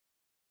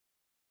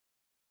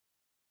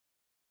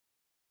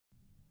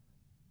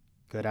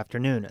Good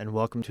afternoon, and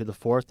welcome to the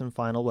fourth and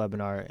final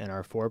webinar in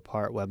our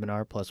four-part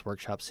webinar plus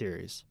workshop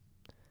series.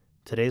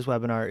 Today's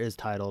webinar is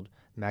titled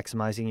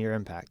Maximizing Your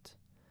Impact.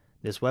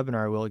 This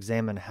webinar will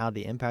examine how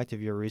the impact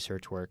of your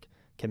research work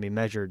can be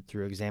measured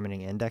through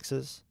examining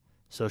indexes,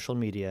 social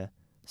media,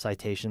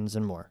 citations,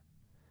 and more.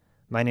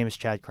 My name is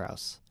Chad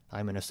Kraus.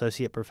 I'm an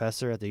associate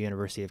professor at the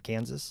University of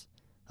Kansas,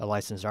 a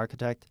licensed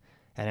architect,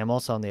 and I'm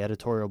also on the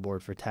editorial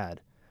board for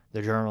TAD,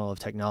 the Journal of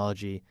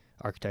Technology,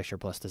 Architecture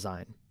plus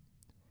Design.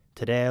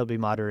 Today I'll be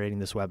moderating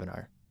this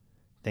webinar.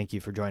 Thank you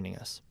for joining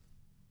us.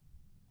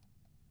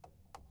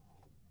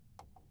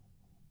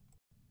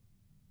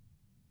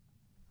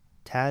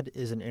 TAD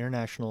is an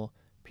international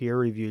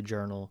peer-reviewed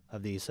journal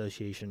of the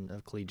Association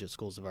of Collegiate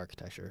Schools of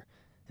Architecture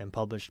and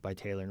published by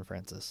Taylor and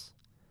Francis.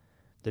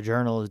 The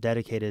journal is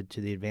dedicated to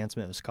the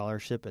advancement of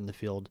scholarship in the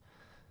field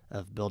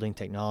of building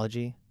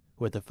technology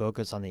with a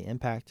focus on the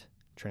impact,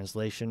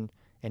 translation,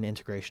 and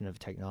integration of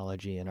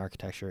technology in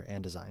architecture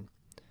and design.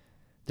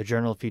 The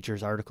journal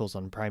features articles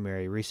on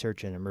primary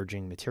research in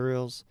emerging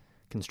materials,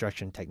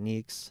 construction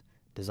techniques,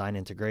 design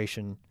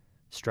integration,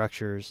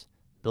 structures,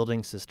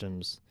 building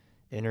systems,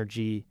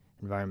 energy,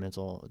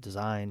 environmental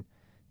design,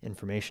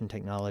 information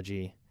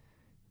technology,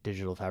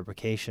 digital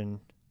fabrication,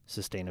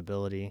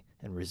 sustainability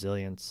and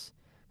resilience,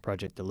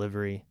 project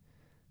delivery,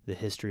 the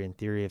history and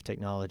theory of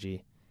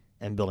technology,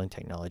 and building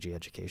technology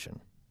education.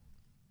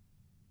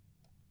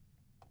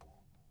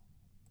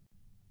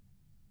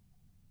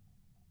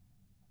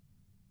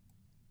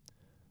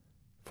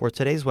 For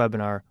today's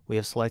webinar, we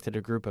have selected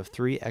a group of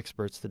 3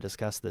 experts to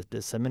discuss the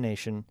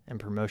dissemination and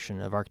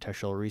promotion of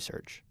architectural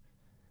research.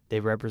 They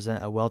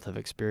represent a wealth of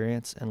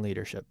experience and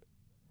leadership.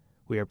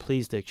 We are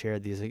pleased to share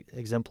these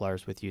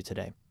exemplars with you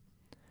today.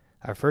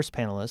 Our first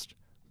panelist,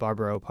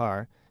 Barbara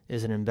Opar,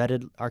 is an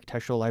embedded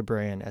architectural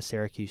librarian at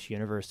Syracuse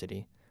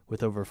University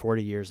with over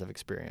 40 years of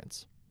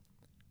experience.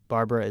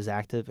 Barbara is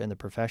active in the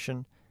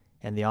profession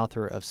and the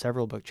author of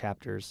several book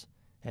chapters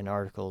and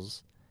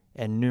articles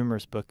and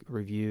numerous book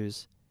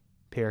reviews,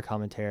 peer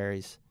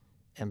commentaries,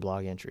 and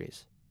blog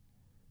entries.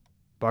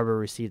 Barbara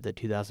received the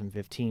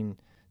 2015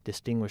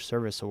 Distinguished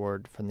Service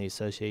Award from the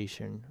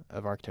Association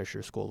of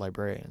Architecture School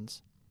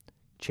Librarians,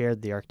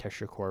 chaired the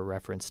Architecture Core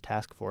Reference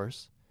Task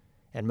Force,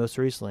 and most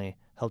recently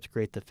helped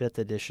create the 5th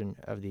edition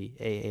of the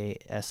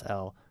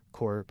AASL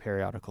Core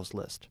Periodicals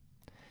list.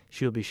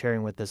 She will be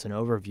sharing with us an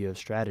overview of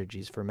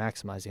strategies for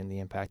maximizing the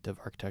impact of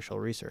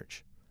architectural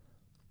research.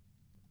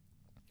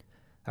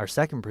 Our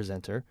second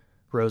presenter,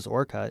 Rose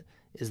Orcutt,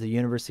 is the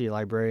University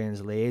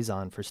Librarian's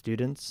liaison for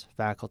students,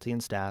 faculty,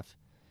 and staff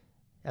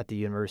at the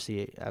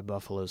University at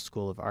Buffalo's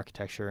School of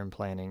Architecture and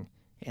Planning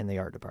and the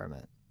Art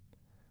Department.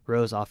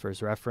 Rose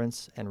offers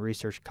reference and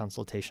research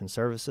consultation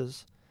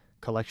services,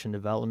 collection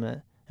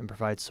development, and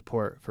provides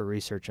support for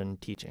research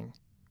and teaching.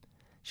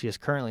 She is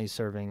currently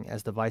serving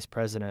as the Vice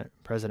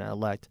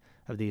President-elect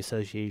of the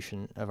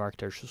Association of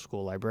Architectural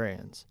School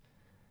Librarians.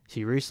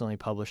 She recently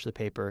published the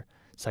paper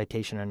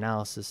Citation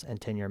Analysis and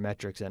Tenure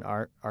Metrics in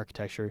Art,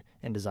 Architecture,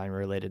 and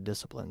Design-Related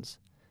Disciplines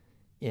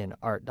in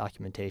Art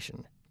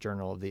Documentation,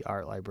 Journal of the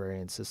Art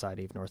Librarians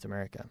Society of North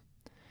America.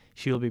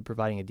 She will be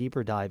providing a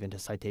deeper dive into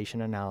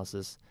citation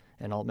analysis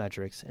and alt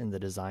metrics in the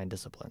design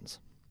disciplines.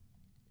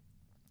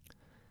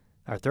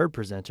 Our third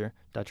presenter,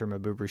 Dr.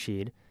 Mahbub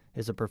Rashid,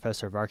 is a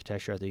professor of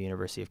architecture at the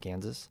University of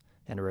Kansas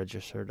and a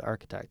registered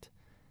architect.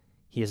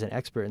 He is an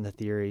expert in the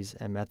theories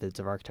and methods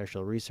of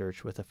architectural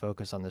research with a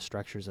focus on the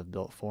structures of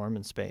built form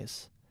and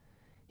space.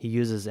 He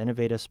uses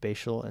innovative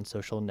spatial and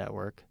social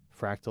network,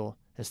 fractal,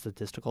 and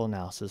statistical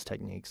analysis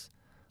techniques,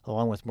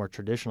 along with more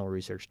traditional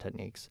research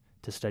techniques,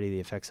 to study the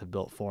effects of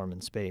built form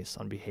and space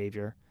on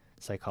behavior,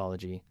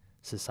 psychology,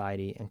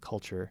 society, and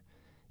culture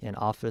in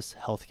office,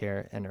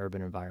 healthcare, and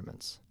urban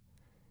environments.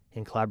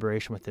 In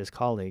collaboration with his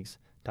colleagues,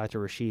 Dr.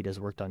 Rashid has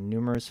worked on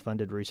numerous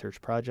funded research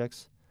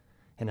projects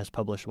and has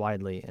published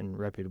widely in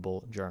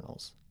reputable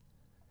journals.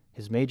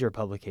 His major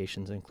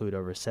publications include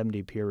over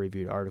 70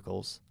 peer-reviewed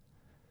articles,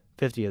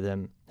 50 of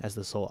them as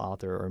the sole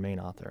author or main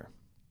author.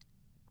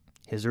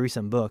 His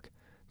recent book,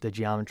 The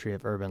Geometry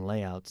of Urban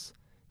Layouts,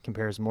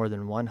 compares more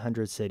than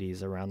 100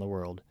 cities around the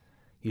world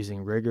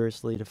using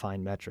rigorously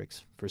defined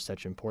metrics for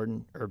such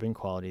important urban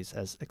qualities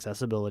as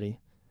accessibility,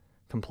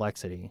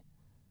 complexity,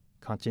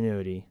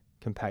 continuity,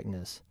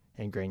 compactness,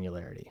 and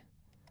granularity.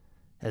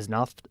 As an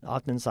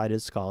often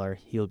cited scholar,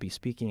 he will be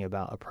speaking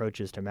about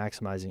approaches to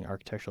maximizing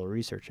architectural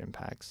research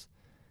impacts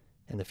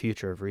and the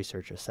future of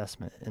research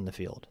assessment in the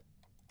field.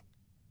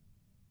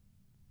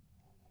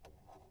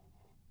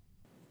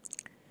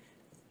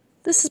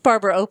 This is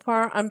Barbara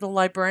Opar. I'm the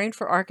librarian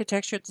for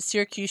architecture at the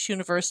Syracuse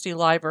University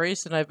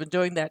Libraries, and I've been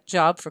doing that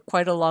job for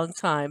quite a long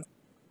time.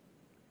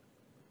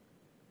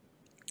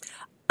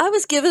 I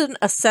was given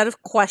a set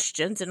of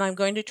questions, and I'm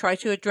going to try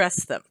to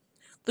address them.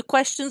 The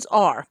questions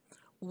are,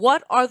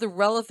 what are the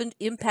relevant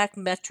impact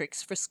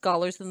metrics for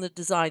scholars in the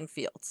design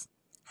fields?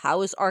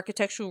 How is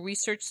architectural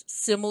research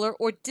similar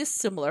or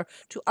dissimilar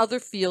to other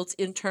fields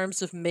in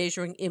terms of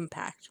measuring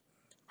impact?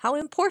 How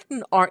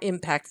important are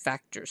impact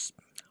factors?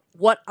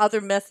 What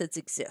other methods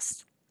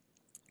exist?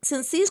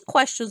 Since these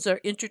questions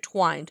are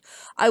intertwined,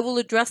 I will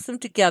address them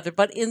together,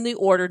 but in the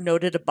order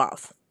noted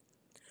above.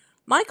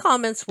 My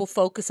comments will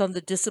focus on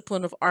the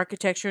discipline of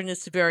architecture and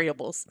its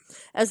variables,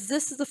 as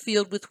this is the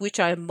field with which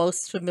I am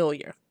most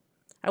familiar.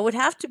 I would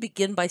have to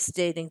begin by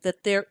stating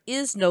that there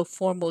is no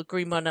formal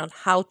agreement on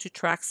how to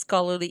track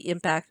scholarly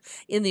impact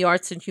in the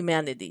arts and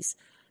humanities,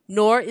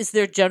 nor is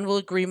there general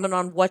agreement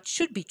on what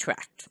should be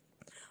tracked.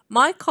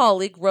 My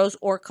colleague, Rose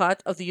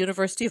Orcutt of the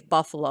University of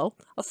Buffalo,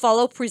 a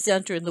fellow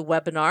presenter in the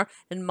webinar,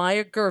 and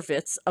Maya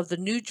Gervitz of the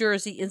New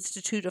Jersey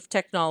Institute of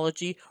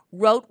Technology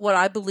wrote what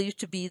I believe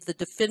to be the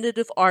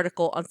definitive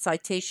article on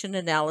citation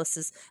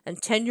analysis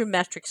and tenure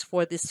metrics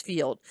for this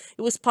field.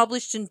 It was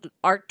published in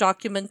Art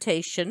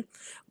Documentation,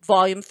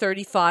 Volume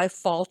 35,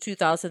 Fall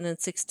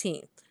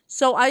 2016.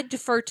 So I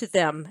defer to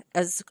them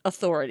as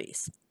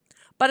authorities.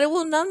 But I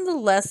will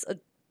nonetheless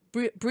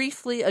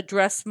briefly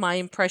address my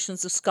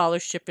impressions of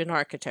scholarship in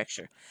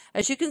architecture.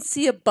 As you can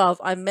see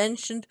above, I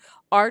mentioned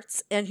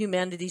arts and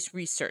humanities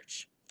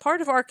research.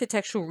 Part of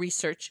architectural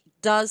research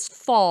does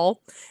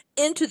fall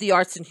into the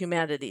arts and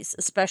humanities,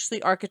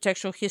 especially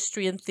architectural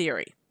history and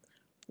theory.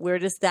 Where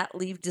does that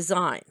leave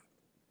design?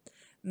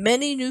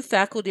 Many new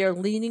faculty are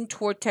leaning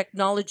toward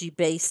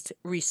technology-based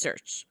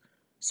research,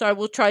 so I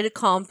will try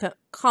to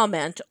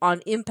comment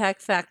on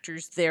impact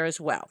factors there as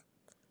well.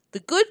 The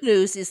good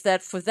news is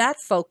that for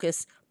that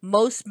focus,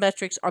 most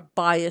metrics are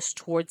biased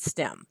toward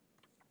STEM.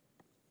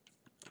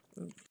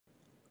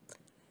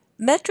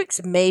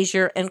 Metrics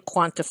measure and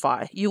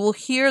quantify. You will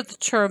hear the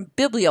term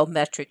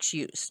bibliometrics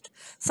used.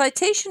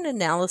 Citation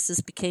analysis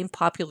became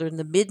popular in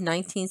the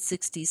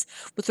mid-1960s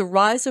with the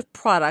rise of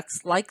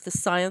products like the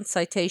Science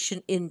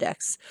Citation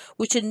Index,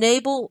 which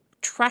enable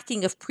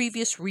tracking of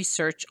previous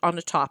research on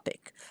a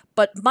topic.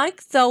 But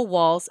Mike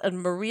Thelwall's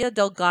and Maria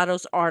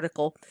Delgado's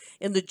article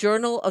in the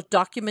Journal of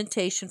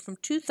Documentation from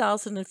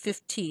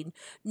 2015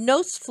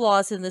 notes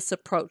flaws in this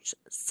approach,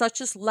 such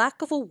as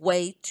lack of a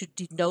way to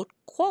denote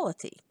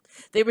quality.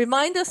 They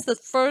remind us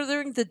that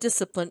furthering the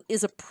discipline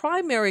is a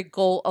primary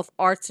goal of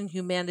arts and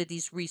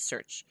humanities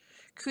research.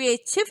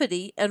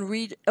 Creativity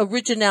and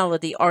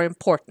originality are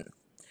important.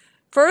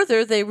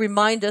 Further, they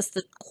remind us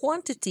that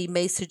quantity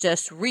may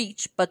suggest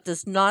reach but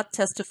does not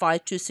testify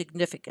to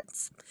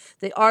significance.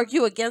 They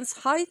argue against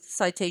high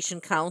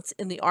citation counts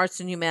in the arts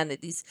and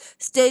humanities,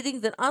 stating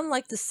that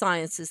unlike the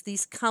sciences,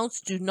 these counts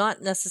do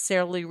not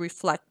necessarily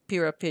reflect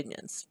peer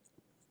opinions.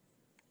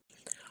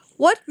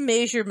 What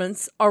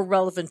measurements are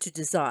relevant to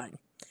design?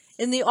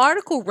 In the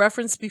article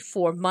referenced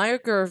before, Maya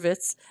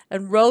Gervitz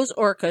and Rose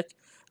Orcutt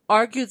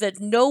argue that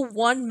no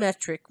one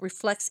metric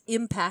reflects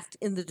impact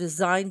in the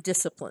design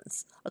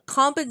disciplines. A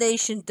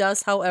combination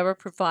does, however,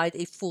 provide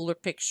a fuller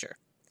picture.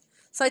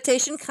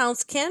 Citation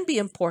counts can be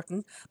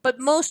important, but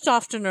most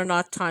often are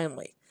not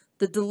timely.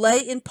 The delay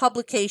in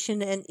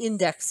publication and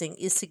indexing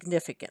is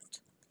significant.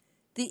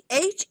 The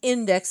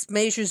H-index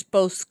measures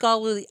both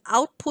scholarly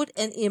output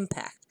and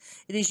impact.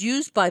 It is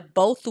used by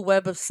both the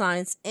Web of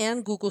Science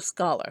and Google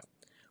Scholar.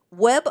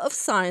 Web of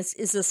Science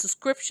is a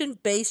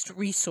subscription-based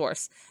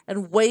resource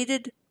and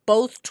weighted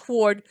both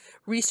toward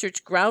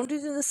research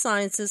grounded in the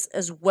sciences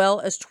as well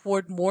as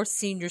toward more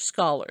senior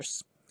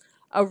scholars.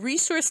 A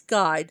resource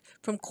guide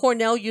from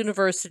Cornell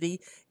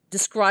University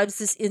describes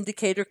this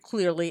indicator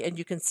clearly, and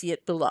you can see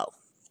it below.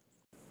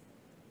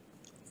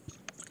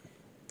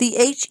 The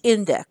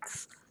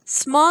H-index.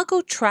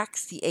 SMAGO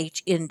tracks the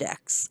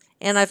H-index,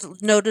 and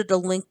I've noted a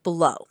link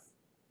below.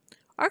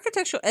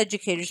 Architectural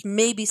educators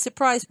may be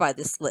surprised by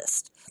this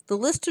list. The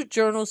list of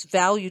journals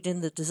valued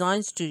in the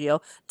design studio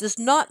does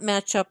not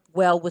match up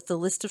well with the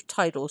list of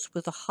titles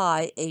with a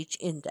high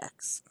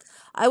H-index.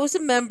 I was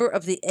a member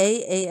of the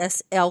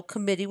AASL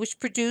committee which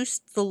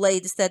produced the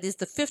latest, that is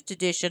the 5th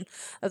edition,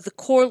 of the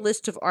core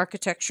list of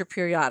architecture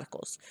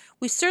periodicals.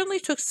 We certainly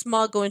took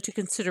SMAGO into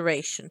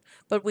consideration,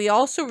 but we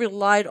also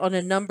relied on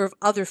a number of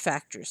other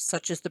factors,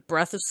 such as the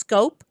breadth of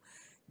scope,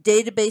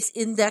 database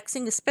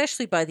indexing,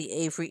 especially by the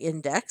Avery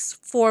Index,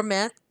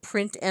 format,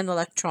 print and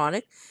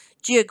electronic,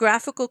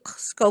 geographical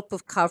scope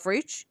of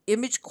coverage,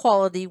 image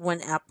quality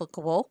when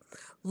applicable,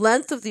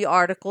 length of the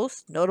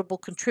articles, notable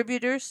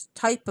contributors,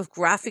 type of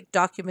graphic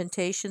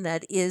documentation,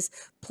 that is,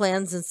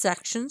 plans and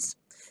sections.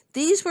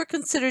 These were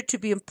considered to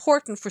be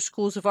important for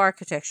schools of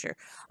architecture.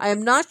 I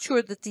am not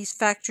sure that these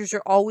factors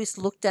are always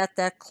looked at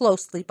that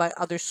closely by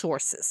other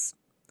sources.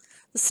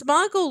 The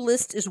SMAGO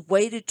list is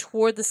weighted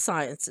toward the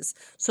sciences,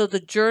 so the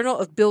Journal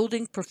of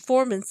Building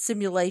Performance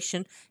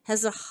Simulation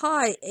has a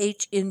high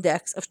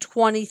H-index of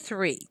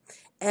 23,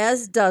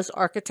 as does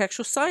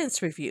Architectural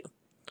Science Review.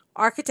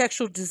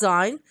 Architectural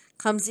Design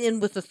comes in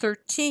with a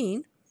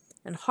 13,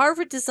 and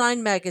Harvard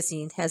Design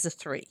Magazine has a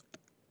 3.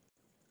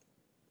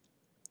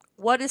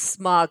 What is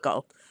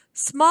SMAGO?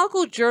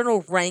 SMAGO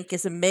journal rank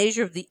is a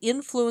measure of the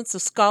influence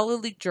of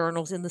scholarly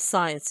journals in the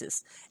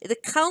sciences. It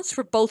accounts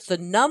for both the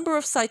number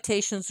of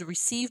citations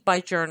received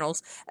by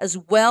journals as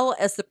well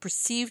as the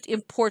perceived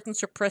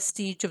importance or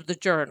prestige of the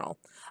journal.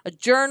 A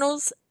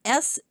journal's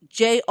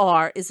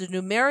SJR is a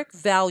numeric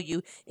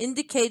value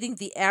indicating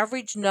the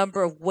average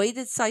number of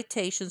weighted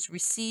citations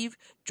received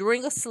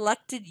during a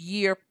selected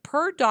year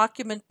per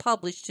document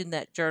published in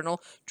that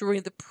journal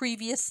during the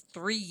previous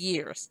 3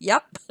 years.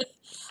 Yep.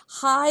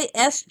 High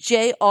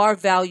SJR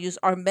values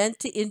are meant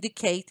to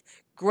indicate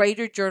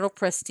greater journal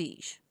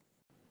prestige.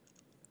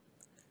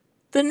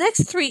 The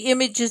next 3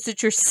 images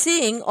that you're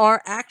seeing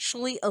are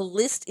actually a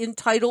list in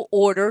title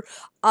order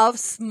of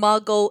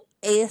SMUGGLE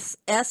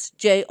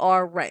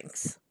SJR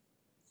ranks.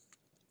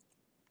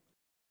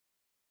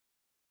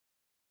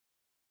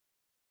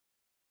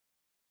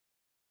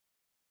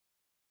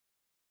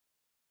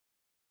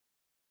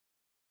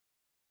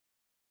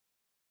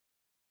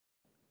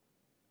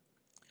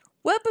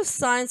 Web of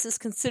Science is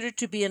considered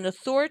to be an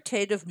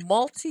authoritative,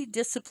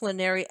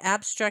 multidisciplinary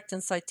abstract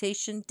and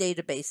citation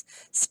database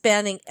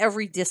spanning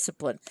every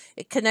discipline.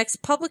 It connects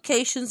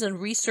publications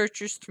and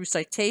researchers through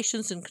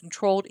citations and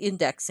controlled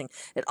indexing.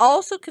 It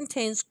also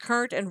contains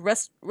current and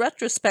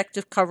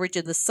retrospective coverage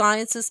in the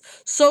sciences,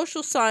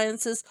 social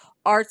sciences,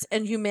 arts,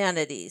 and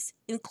humanities.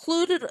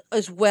 Included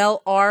as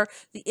well are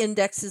the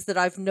indexes that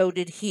I've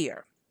noted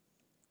here.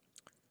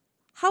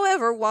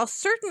 However, while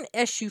certain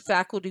SU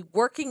faculty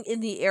working in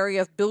the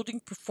area of building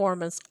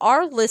performance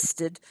are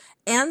listed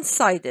and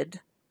cited,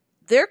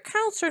 their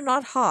counts are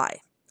not high.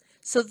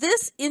 So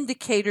this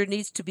indicator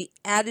needs to be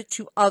added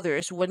to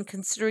others when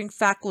considering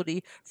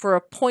faculty for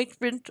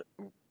appointment,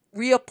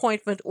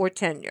 reappointment, or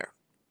tenure.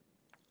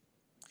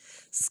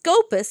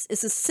 Scopus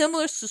is a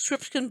similar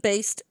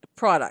subscription-based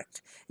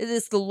product. It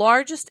is the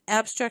largest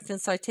abstract and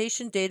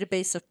citation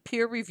database of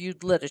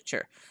peer-reviewed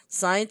literature,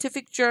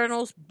 scientific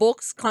journals,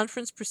 books,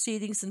 conference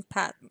proceedings, and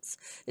patents.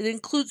 It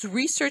includes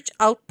research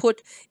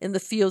output in the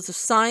fields of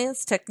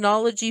science,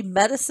 technology,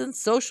 medicine,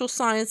 social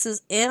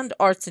sciences, and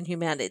arts and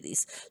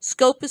humanities.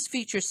 Scopus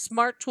features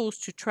smart tools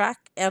to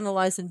track,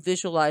 analyze, and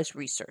visualize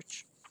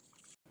research.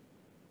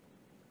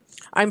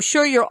 I'm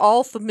sure you're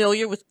all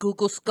familiar with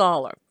Google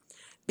Scholar.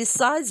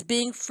 Besides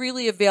being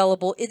freely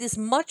available, it is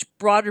much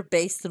broader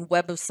based than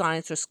Web of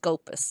Science or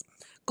Scopus.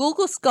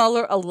 Google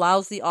Scholar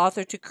allows the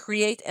author to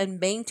create and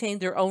maintain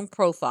their own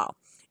profile.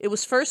 It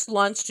was first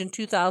launched in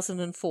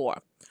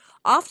 2004.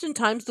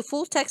 Oftentimes, the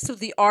full text of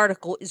the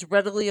article is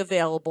readily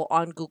available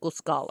on Google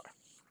Scholar.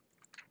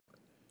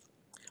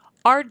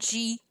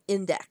 RG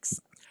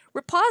Index.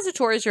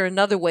 Repositories are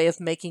another way of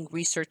making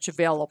research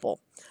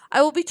available.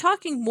 I will be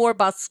talking more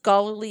about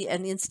scholarly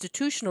and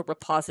institutional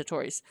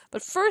repositories,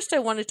 but first I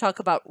want to talk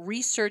about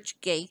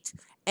ResearchGate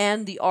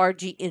and the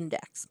RG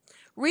Index.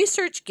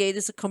 ResearchGate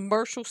is a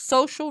commercial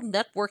social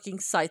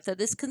networking site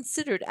that is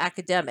considered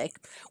academic,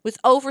 with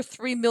over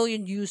 3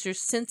 million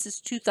users since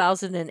its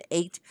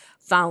 2008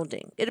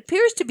 founding. It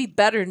appears to be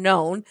better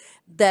known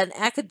than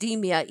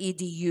Academia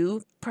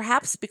EDU,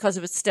 perhaps because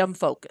of its STEM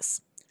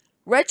focus.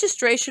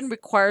 Registration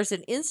requires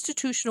an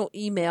institutional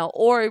email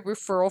or a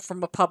referral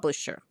from a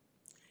publisher.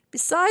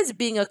 Besides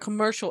being a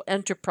commercial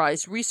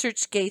enterprise,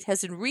 ResearchGate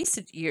has in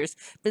recent years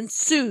been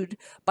sued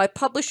by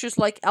publishers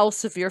like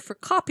Elsevier for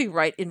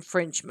copyright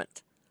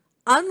infringement.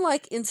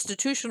 Unlike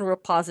institutional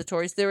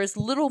repositories, there is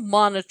little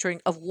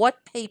monitoring of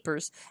what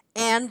papers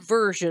and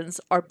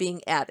versions are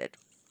being added.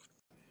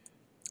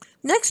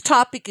 Next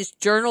topic is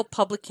journal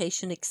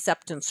publication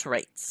acceptance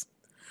rates.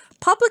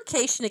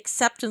 Publication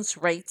acceptance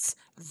rates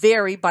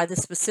vary by the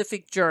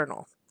specific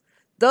journal.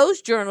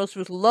 Those journals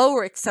with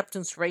lower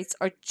acceptance rates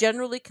are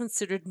generally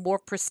considered more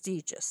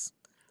prestigious.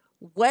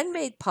 When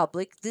made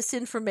public, this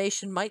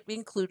information might be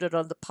included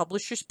on the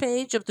publisher's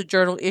page of the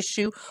journal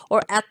issue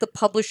or at the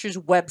publisher's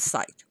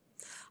website.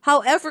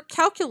 However,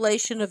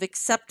 calculation of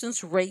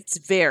acceptance rates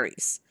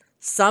varies.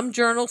 Some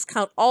journals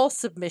count all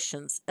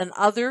submissions and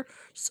others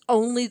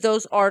only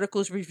those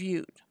articles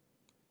reviewed.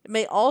 It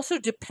may also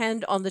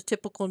depend on the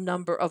typical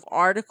number of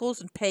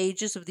articles and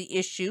pages of the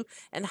issue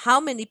and how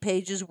many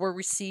pages were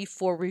received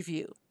for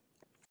review.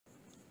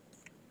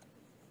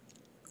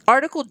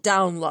 Article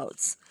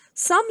downloads.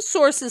 Some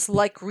sources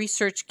like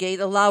ResearchGate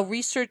allow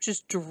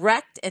researchers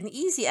direct and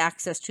easy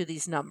access to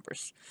these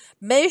numbers.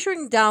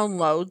 Measuring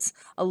downloads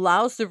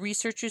allows the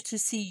researcher to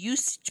see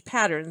usage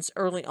patterns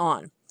early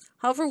on.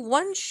 However,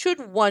 one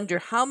should wonder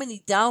how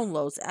many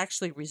downloads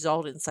actually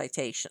result in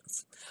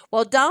citations.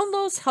 While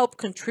downloads help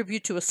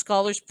contribute to a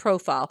scholar's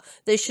profile,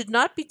 they should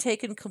not be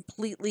taken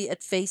completely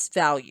at face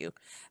value.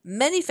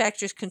 Many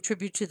factors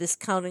contribute to this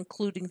count,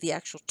 including the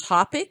actual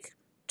topic,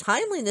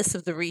 timeliness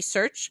of the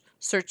research,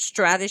 search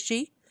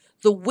strategy,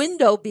 the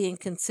window being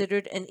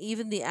considered, and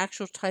even the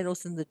actual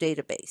titles in the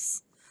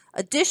database.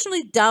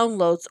 Additionally,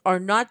 downloads are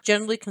not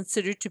generally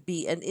considered to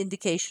be an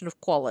indication of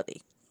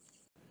quality.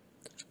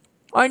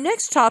 Our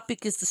next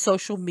topic is the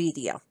social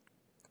media.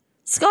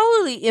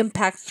 Scholarly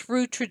impact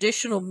through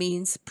traditional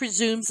means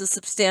presumes a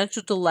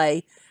substantial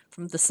delay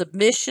from the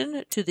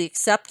submission to the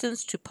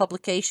acceptance to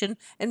publication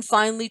and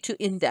finally to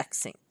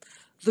indexing.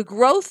 The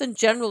growth and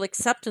general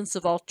acceptance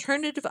of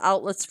alternative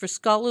outlets for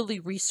scholarly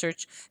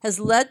research has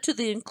led to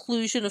the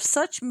inclusion of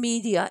such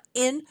media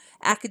in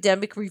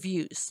academic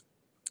reviews.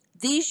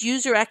 These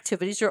user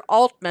activities, or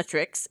alt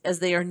metrics, as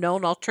they are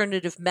known,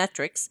 alternative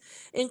metrics,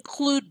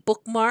 include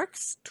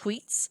bookmarks,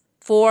 tweets,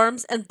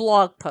 forums, and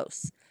blog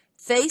posts.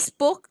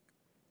 Facebook,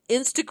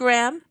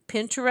 Instagram,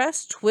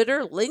 Pinterest,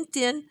 Twitter,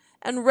 LinkedIn,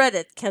 and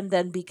Reddit can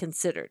then be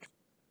considered.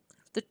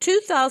 The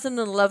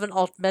 2011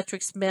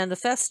 Altmetrics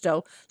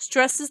Manifesto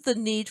stresses the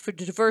need for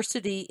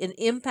diversity in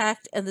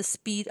impact and the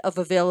speed of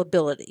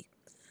availability.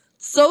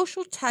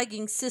 Social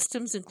tagging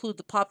systems include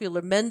the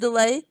popular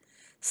Mendeley,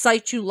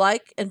 Site You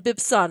Like, and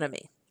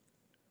Bibsonomy.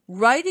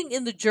 Writing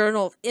in the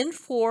Journal of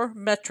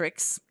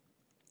Informetrics,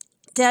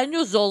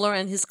 Daniel Zoller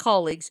and his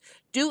colleagues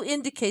do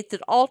indicate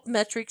that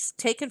altmetrics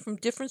taken from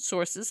different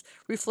sources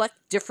reflect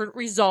different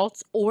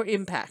results or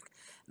impact.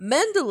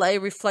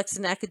 Mendeley reflects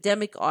an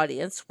academic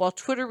audience, while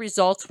Twitter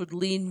results would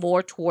lean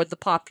more toward the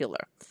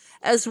popular.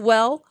 As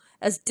well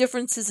as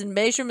differences in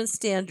measurement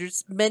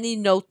standards, many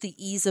note the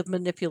ease of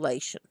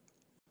manipulation.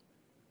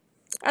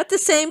 At the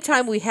same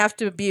time, we have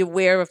to be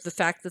aware of the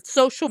fact that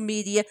social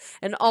media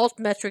and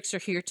altmetrics are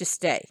here to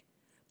stay.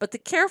 But the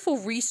careful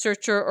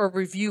researcher or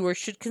reviewer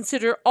should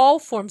consider all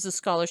forms of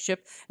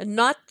scholarship and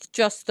not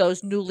just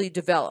those newly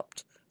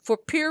developed. For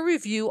peer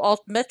review,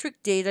 altmetric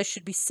data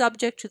should be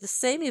subject to the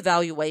same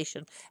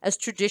evaluation as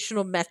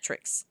traditional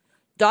metrics.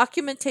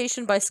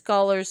 Documentation by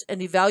scholars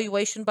and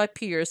evaluation by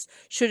peers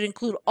should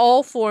include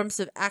all forms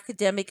of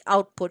academic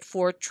output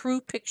for a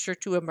true picture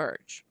to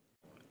emerge.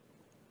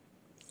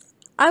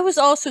 I was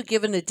also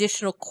given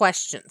additional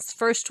questions,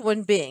 first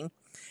one being,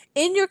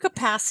 in your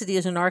capacity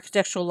as an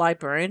architectural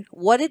librarian,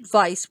 what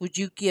advice would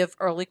you give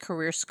early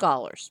career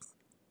scholars?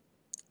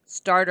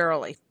 Start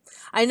early.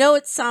 I know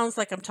it sounds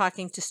like I'm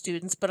talking to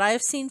students, but I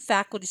have seen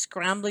faculty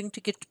scrambling to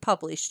get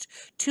published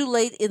too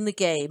late in the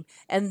game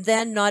and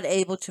then not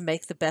able to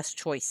make the best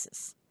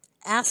choices.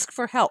 Ask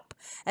for help.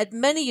 At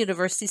many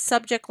universities,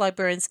 subject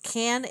librarians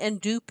can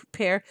and do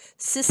prepare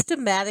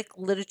systematic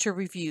literature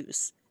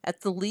reviews.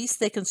 At the least,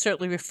 they can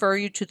certainly refer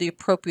you to the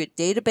appropriate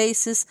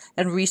databases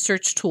and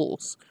research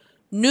tools.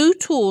 New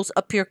tools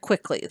appear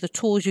quickly. The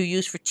tools you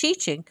use for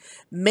teaching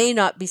may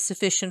not be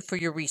sufficient for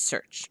your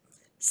research.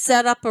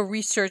 Set up a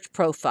research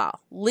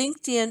profile.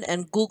 LinkedIn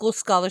and Google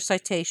Scholar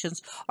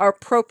citations are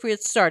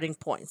appropriate starting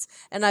points,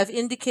 and I've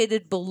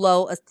indicated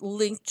below a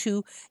link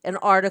to an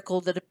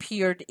article that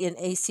appeared in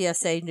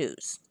ACSA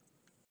News.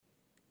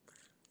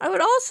 I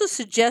would also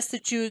suggest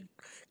that you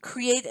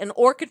create an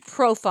Orcutt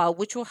profile,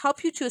 which will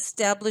help you to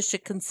establish a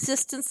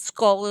consistent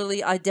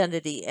scholarly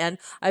identity, and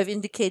I've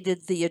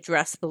indicated the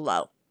address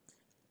below.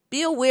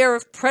 Be aware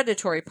of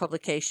predatory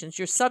publications.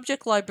 Your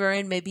subject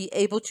librarian may be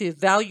able to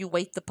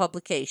evaluate the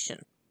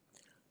publication.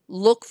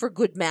 Look for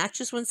good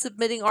matches when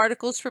submitting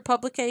articles for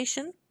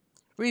publication.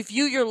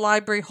 Review your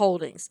library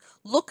holdings.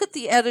 Look at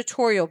the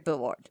editorial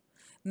board.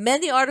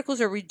 Many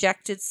articles are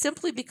rejected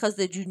simply because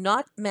they do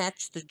not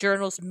match the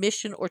journal's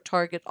mission or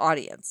target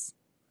audience.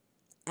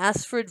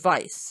 Ask for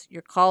advice,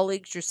 your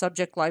colleagues, your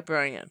subject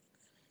librarian.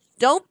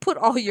 Don't put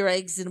all your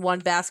eggs in one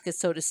basket,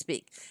 so to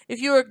speak. If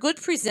you're a good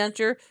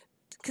presenter,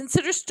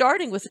 consider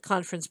starting with a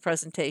conference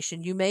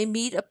presentation. You may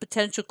meet a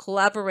potential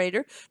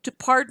collaborator to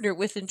partner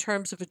with in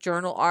terms of a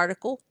journal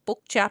article,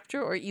 book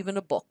chapter, or even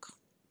a book.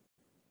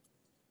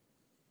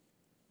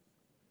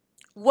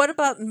 What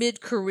about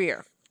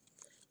mid-career?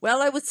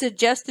 Well, I would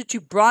suggest that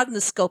you broaden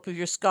the scope of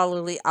your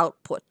scholarly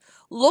output.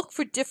 Look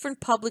for different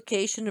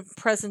publication and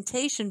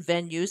presentation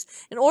venues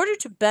in order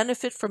to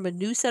benefit from a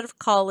new set of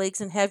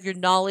colleagues and have your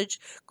knowledge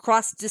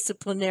cross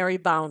disciplinary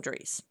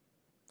boundaries.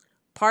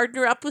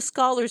 Partner up with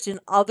scholars in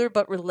other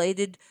but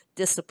related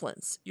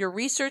disciplines. Your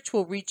research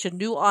will reach a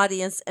new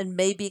audience and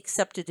may be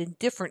accepted in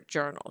different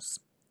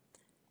journals.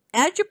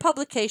 Add your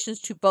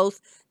publications to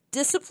both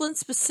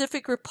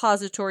discipline-specific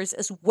repositories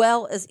as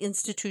well as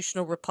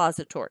institutional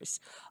repositories.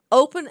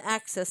 Open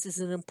access is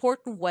an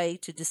important way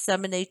to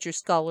disseminate your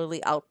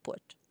scholarly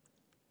output.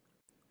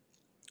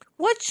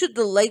 What should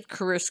the late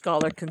career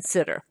scholar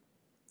consider?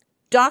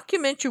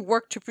 Document your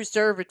work to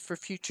preserve it for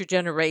future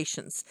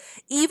generations.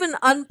 Even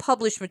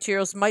unpublished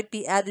materials might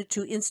be added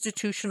to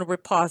institutional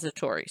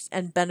repositories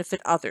and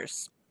benefit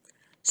others.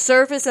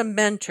 Serve as a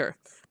mentor,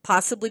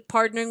 possibly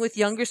partnering with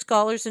younger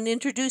scholars and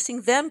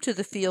introducing them to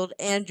the field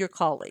and your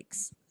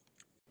colleagues.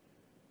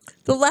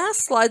 The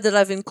last slide that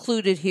I've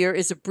included here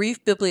is a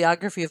brief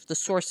bibliography of the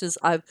sources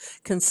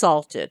I've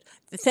consulted.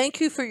 Thank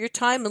you for your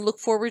time and look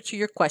forward to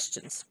your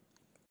questions.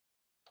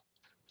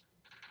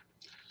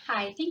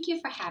 Hi, thank you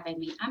for having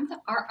me. I'm the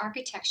Art,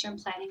 Architecture,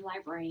 and Planning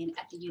Librarian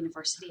at the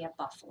University of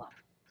Buffalo.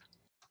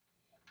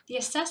 The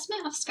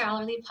assessment of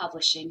scholarly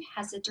publishing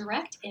has a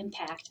direct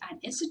impact on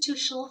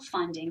institutional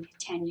funding,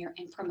 tenure,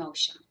 and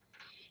promotion.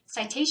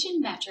 Citation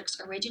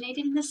metrics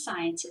originated in the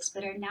sciences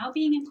but are now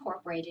being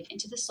incorporated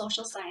into the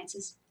social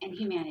sciences and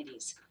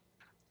humanities.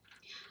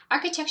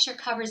 Architecture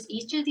covers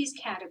each of these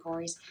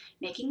categories,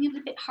 making it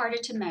a bit harder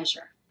to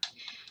measure.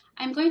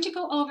 I'm going to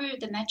go over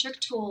the metric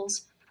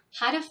tools,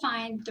 how to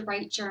find the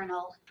right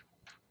journal,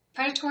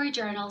 predatory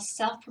journals,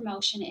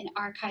 self-promotion, and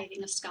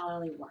archiving of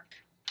scholarly work.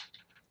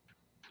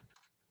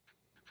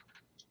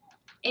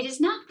 It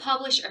is not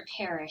publish or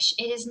perish,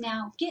 it is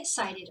now get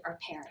cited or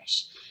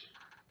perish.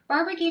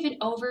 Barbara gave an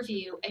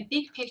overview, a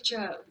big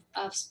picture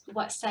of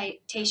what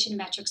citation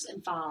metrics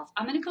involve.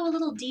 I'm going to go a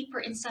little deeper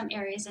in some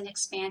areas and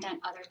expand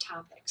on other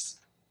topics.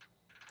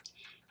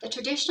 The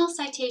traditional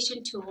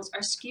citation tools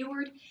are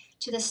skewered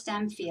to the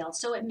STEM field,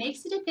 so it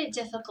makes it a bit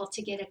difficult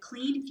to get a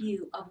clean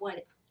view of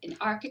what an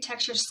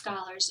architecture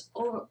scholar's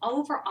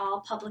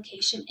overall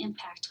publication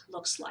impact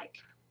looks like.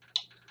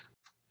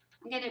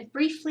 I'm going to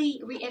briefly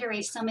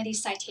reiterate some of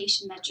these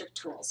citation metric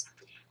tools.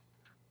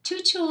 Two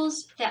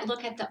tools that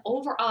look at the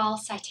overall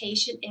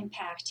citation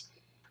impact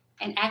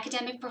and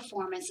academic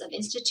performance of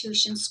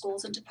institutions,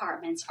 schools, and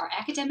departments are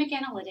academic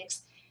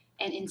analytics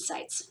and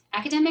insights.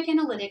 Academic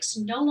analytics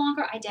no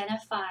longer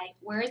identify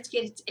where it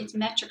gets its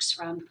metrics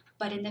from,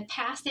 but in the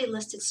past they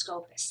listed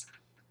Scopus.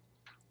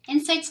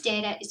 Insights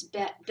data is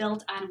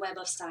built on Web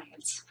of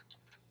Science.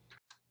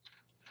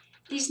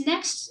 These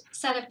next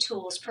set of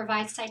tools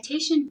provide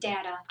citation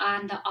data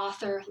on the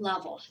author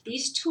level.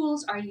 These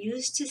tools are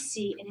used to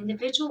see an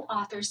individual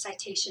author's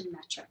citation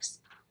metrics.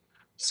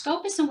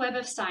 Scopus and Web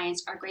of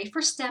Science are great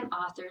for STEM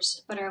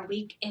authors, but are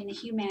weak in the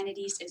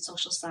humanities and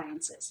social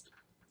sciences.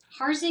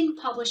 Harzing,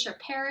 Publish or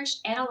Perish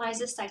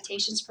analyzes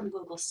citations from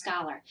Google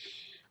Scholar.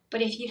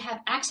 But if you have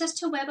access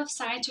to Web of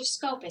Science or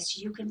Scopus,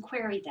 you can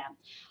query them,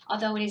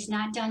 although it is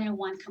not done in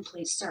one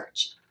complete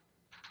search.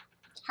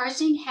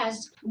 Harzing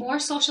has more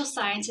social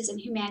sciences and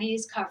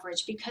humanities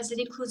coverage because it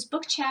includes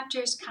book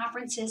chapters,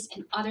 conferences,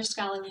 and other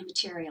scholarly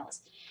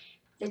materials.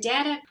 The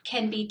data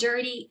can be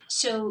dirty,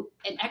 so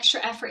an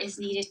extra effort is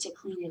needed to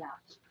clean it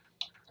up.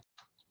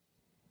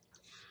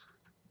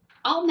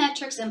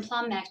 Altmetrics and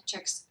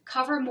Plummetrics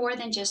cover more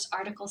than just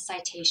article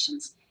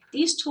citations.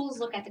 These tools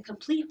look at the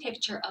complete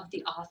picture of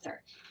the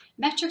author.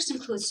 Metrics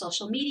include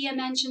social media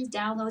mentions,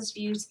 downloads,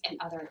 views, and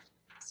other.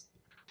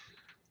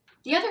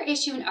 The other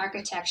issue in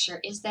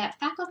architecture is that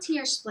faculty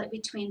are split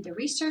between the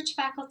research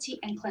faculty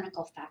and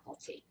clinical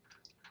faculty.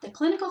 The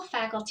clinical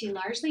faculty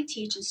largely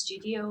teach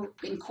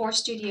in core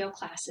studio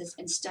classes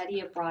and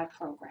study abroad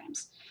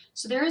programs.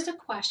 So there is a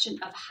question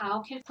of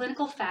how can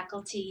clinical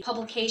faculty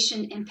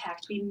publication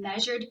impact be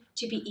measured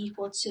to be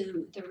equal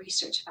to the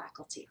research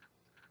faculty.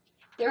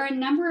 There are a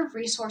number of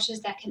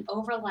resources that can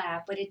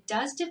overlap, but it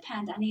does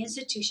depend on the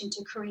institution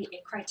to create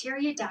a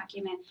criteria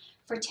document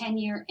for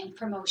tenure and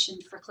promotion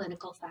for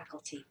clinical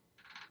faculty.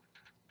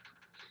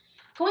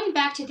 Going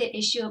back to the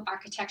issue of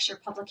architecture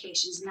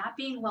publications not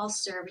being well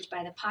served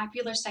by the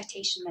popular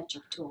citation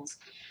metric tools,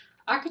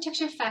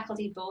 architecture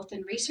faculty, both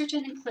in research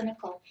and in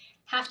clinical,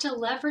 have to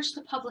leverage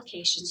the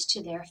publications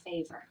to their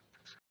favor.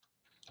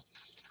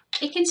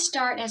 It can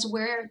start as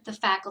where the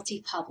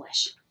faculty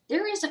publish.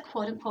 There is a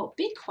quote-unquote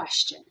big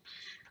question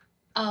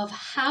of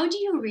how do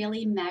you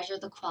really measure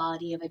the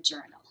quality of a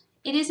journal?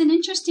 It is an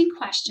interesting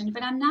question,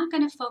 but I'm not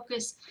going to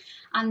focus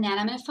on that.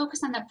 I'm going to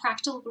focus on the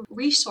practical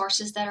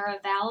resources that are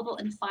available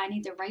in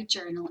finding the right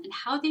journal and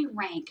how they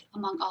rank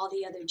among all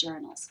the other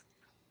journals.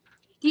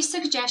 These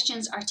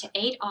suggestions are to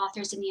aid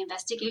authors in the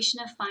investigation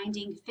of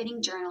finding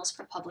fitting journals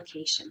for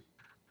publication.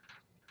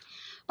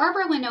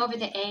 Barbara went over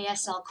the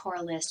AASL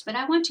core list, but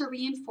I want to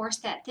reinforce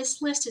that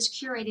this list is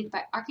curated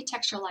by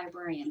architectural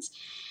librarians.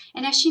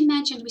 And as she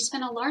mentioned, we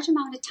spent a large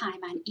amount of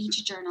time on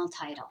each journal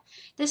title.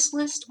 This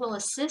list will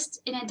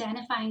assist in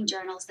identifying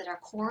journals that are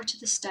core to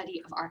the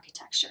study of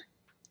architecture.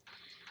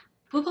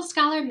 Google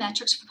Scholar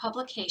metrics for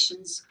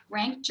publications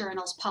rank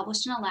journals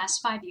published in the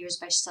last 5 years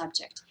by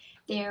subject.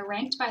 They are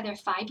ranked by their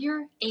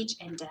 5-year age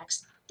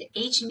index, the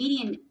age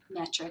median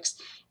metrics,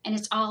 and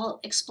it's all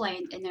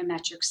explained in their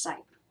metrics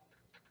site.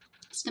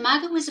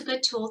 Schemago is a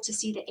good tool to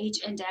see the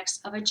age index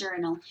of a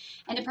journal,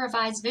 and it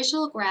provides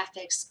visual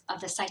graphics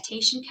of the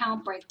citation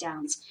count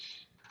breakdowns.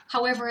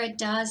 However, it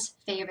does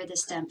favor the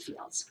STEM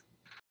fields.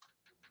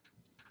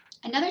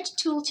 Another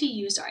tool to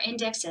use are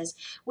indexes,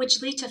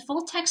 which lead to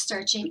full text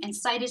searching and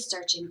cited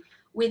searching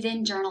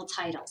within journal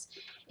titles.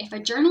 If a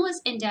journal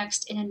is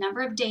indexed in a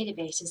number of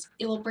databases,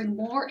 it will bring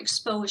more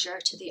exposure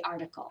to the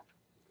article.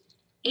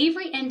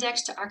 Avery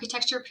Index to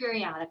Architecture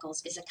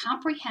Periodicals is a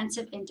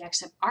comprehensive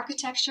index of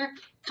architecture,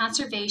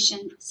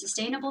 conservation,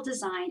 sustainable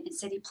design, and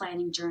city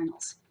planning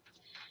journals.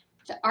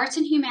 The Arts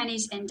and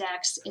Humanities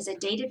Index is a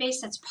database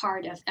that's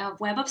part of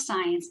Web of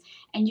Science,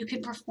 and you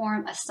can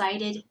perform a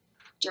cited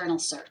journal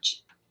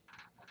search.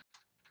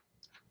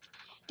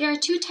 There are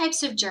two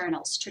types of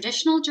journals,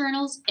 traditional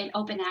journals and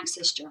open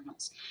access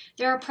journals.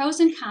 There are pros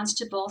and cons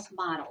to both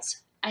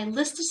models. I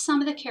listed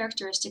some of the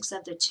characteristics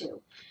of the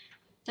two.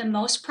 The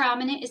most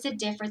prominent is the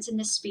difference in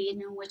the speed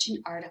in which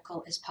an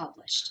article is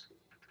published.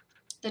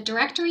 The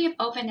Directory of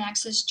Open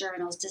Access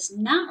Journals does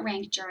not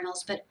rank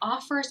journals, but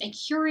offers a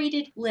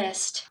curated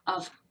list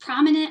of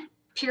prominent,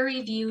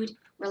 peer-reviewed,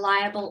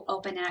 reliable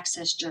open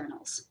access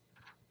journals.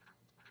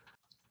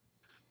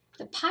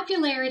 The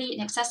popularity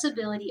and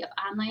accessibility of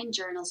online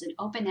journals and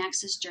open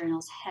access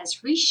journals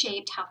has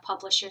reshaped how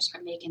publishers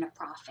are making a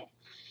profit.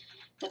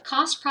 The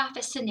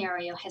cost-profit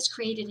scenario has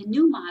created a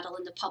new model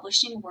in the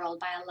publishing world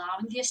by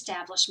allowing the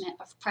establishment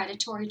of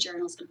predatory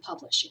journals and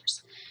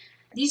publishers.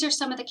 These are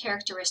some of the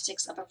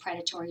characteristics of a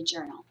predatory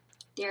journal.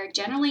 They are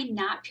generally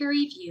not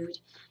peer-reviewed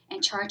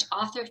and charge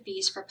author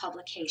fees for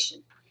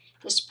publication.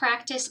 This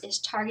practice is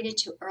targeted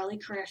to early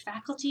career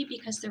faculty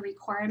because of the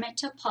requirement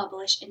to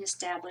publish and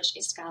establish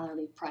a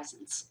scholarly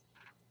presence.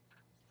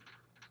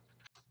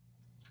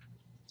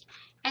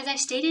 As I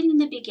stated in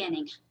the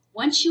beginning,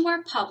 once you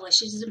are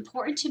published, it is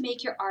important to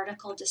make your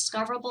article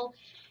discoverable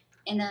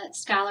in the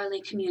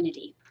scholarly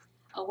community.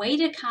 A way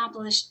to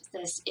accomplish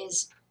this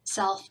is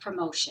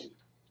self-promotion.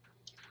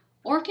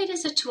 Orcutt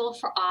is a tool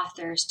for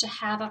authors to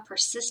have a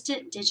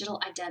persistent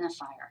digital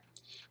identifier.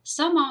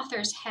 Some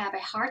authors have a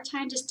hard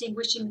time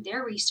distinguishing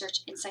their research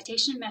and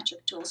citation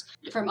metric tools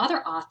from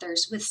other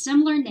authors with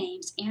similar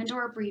names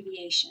and/or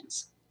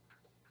abbreviations.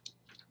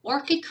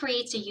 Orcutt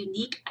creates a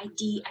unique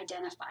ID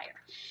identifier.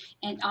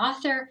 An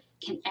author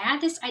can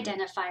add this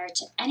identifier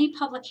to any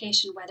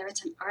publication, whether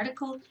it's an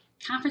article,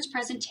 conference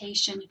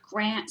presentation,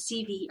 grant,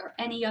 CV, or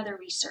any other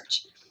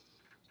research.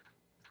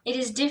 It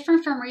is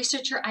different from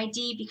Researcher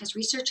ID because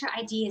Researcher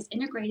ID is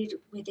integrated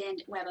within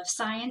Web of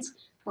Science,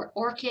 where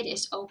Orcutt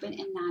is open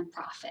and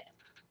nonprofit.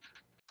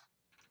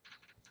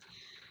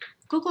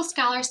 Google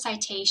Scholar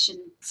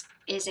Citations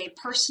is a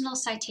personal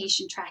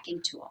citation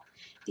tracking tool.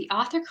 The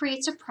author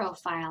creates a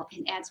profile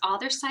and adds all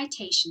their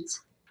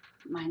citations,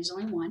 mine is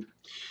only one,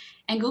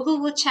 and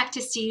Google will check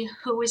to see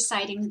who is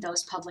citing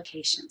those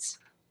publications.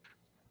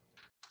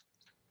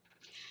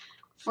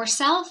 For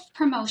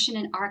self-promotion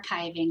and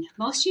archiving,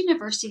 most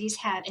universities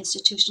have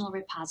institutional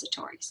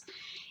repositories.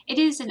 It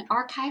is an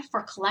archive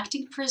for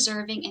collecting,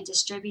 preserving, and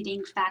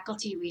distributing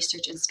faculty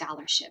research and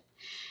scholarship.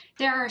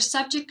 There are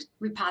subject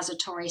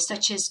repositories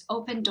such as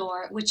Open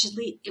Door, which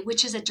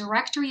is a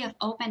directory of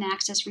open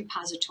access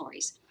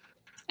repositories,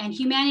 and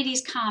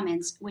Humanities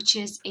Commons, which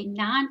is a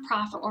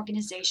nonprofit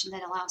organization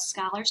that allows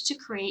scholars to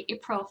create a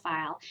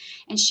profile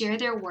and share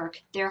their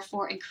work,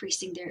 therefore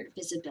increasing their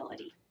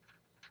visibility.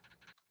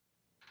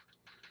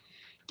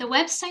 The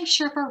website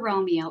Sherpa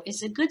Romeo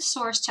is a good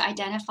source to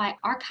identify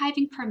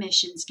archiving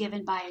permissions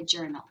given by a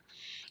journal.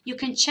 You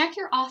can check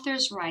your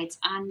author's rights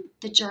on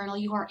the journal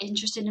you are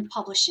interested in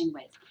publishing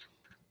with.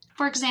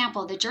 For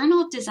example, the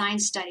Journal of Design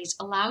Studies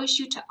allows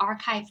you to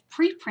archive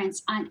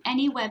preprints on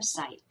any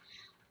website.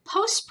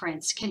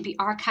 Postprints can be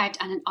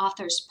archived on an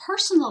author's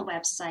personal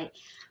website,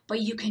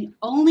 but you can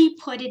only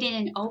put it in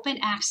an open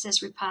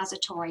access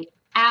repository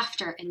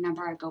after an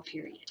embargo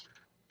period.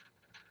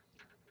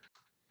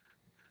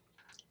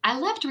 I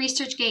left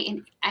ResearchGate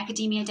and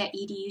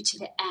academia.edu to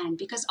the end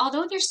because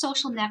although they're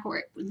social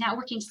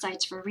networking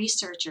sites for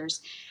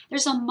researchers,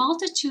 there's a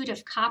multitude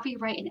of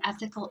copyright and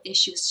ethical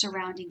issues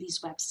surrounding these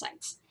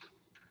websites.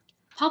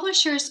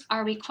 Publishers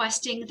are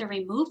requesting the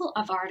removal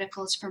of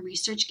articles from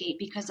ResearchGate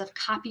because of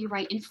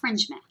copyright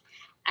infringement.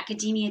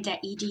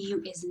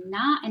 Academia.edu is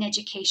not an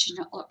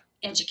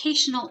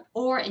educational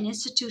or an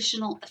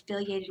institutional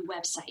affiliated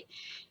website.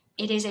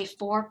 It is a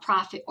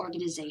for-profit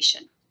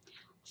organization.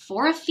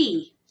 For a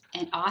fee,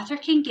 an author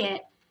can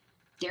get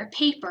their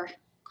paper,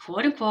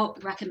 quote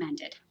unquote,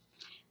 recommended.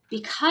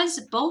 Because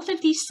both of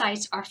these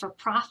sites are for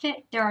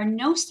profit, there are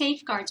no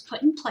safeguards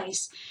put in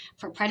place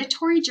for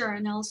predatory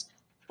journals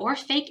or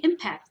fake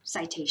impact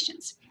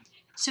citations.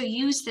 So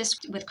use this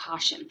with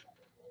caution.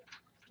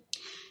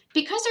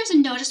 Because there's a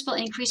noticeable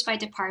increase by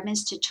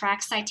departments to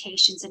track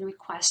citations and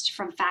requests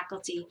from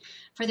faculty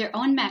for their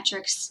own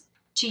metrics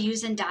to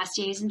use in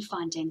dossiers and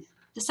funding,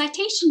 the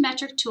citation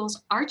metric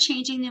tools are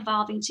changing and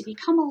evolving to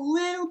become a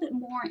little bit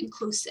more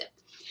inclusive.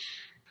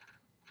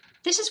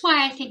 This is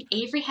why I think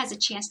Avery has a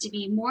chance to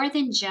be more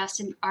than just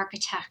an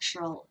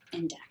architectural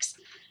index.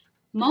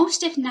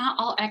 Most, if not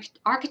all,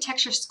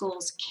 architecture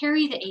schools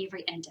carry the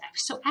Avery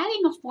Index, so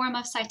adding a form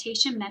of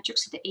citation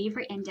metrics to the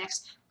Avery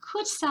Index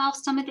could solve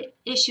some of the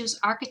issues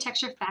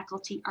architecture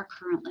faculty are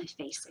currently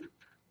facing.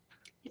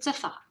 It's a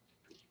thought.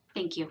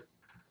 Thank you.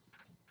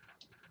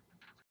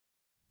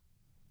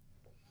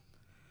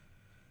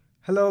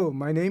 Hello,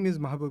 my name is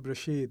Mahbub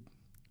Rashid.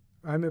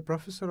 I'm a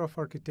professor of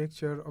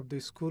architecture of the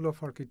School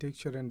of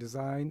Architecture and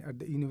Design at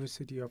the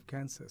University of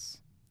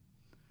Kansas.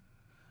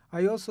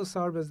 I also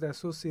serve as the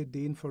Associate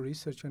Dean for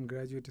Research and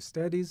Graduate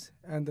Studies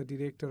and the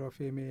Director of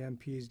MA and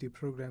PhD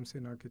programs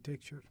in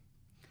architecture.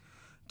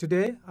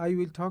 Today, I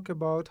will talk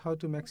about how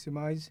to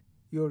maximize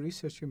your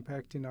research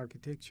impact in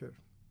architecture.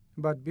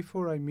 But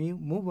before I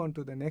move on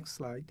to the next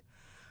slide,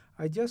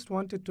 I just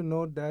wanted to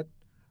note that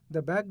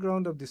the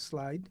background of this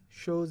slide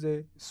shows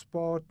a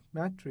SPOT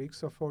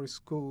matrix of our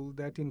school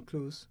that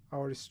includes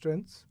our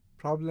strengths,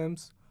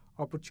 problems,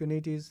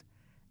 opportunities,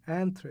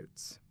 and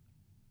threats.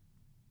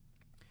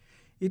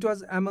 It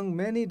was among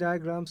many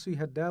diagrams we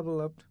had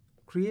developed,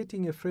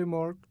 creating a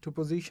framework to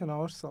position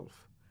ourselves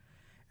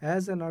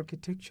as an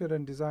architecture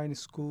and design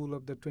school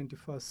of the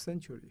 21st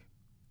century.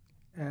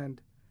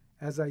 And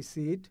as I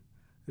see it,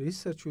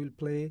 research will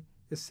play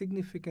a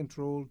significant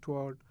role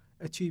toward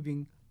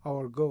achieving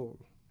our goal.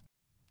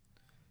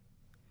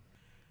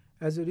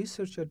 As a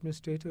research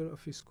administrator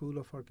of a School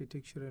of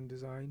Architecture and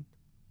Design,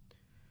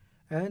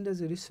 and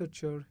as a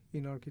researcher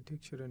in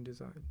architecture and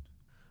design,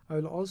 I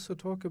will also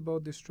talk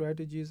about the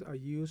strategies I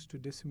use to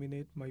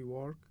disseminate my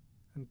work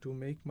and to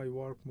make my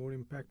work more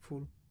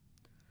impactful.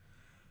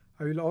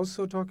 I will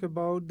also talk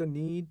about the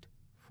need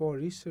for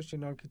research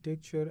in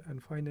architecture,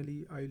 and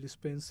finally I will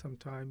spend some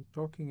time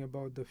talking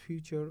about the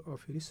future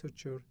of a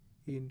researcher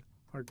in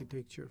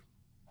architecture.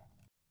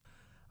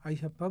 I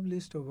have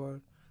published over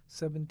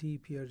 70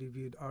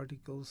 peer-reviewed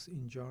articles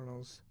in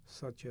journals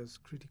such as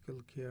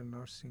Critical Care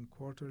Nursing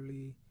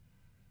Quarterly,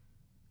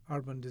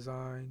 Urban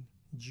Design,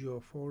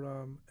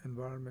 Geoforum,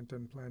 Environment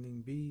and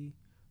Planning B,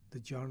 the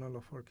Journal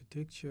of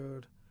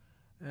Architecture,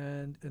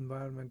 and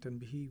Environment and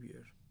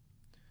Behavior.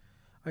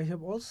 I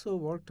have also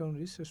worked on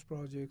research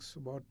projects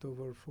worth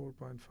over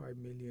 $4.5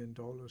 million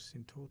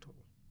in total.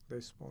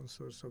 The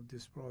sponsors of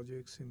these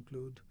projects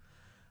include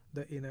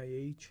the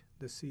NIH,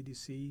 the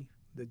CDC,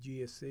 the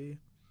GSA,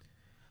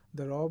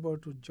 the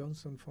Robert Wood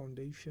Johnson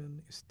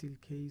Foundation, Steel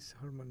Case,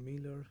 Herman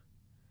Miller,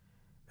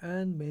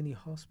 and many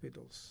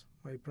hospitals.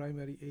 My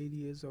primary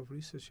areas of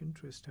research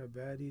interest have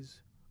varied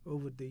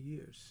over the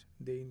years.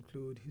 They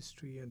include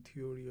history and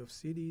theory of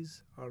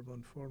cities,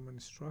 urban form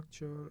and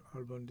structure,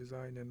 urban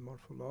design and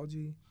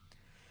morphology,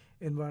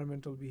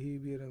 environmental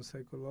behavior and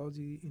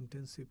psychology,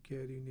 intensive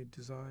care unit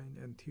design,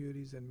 and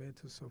theories and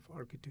methods of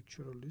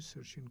architectural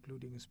research,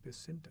 including space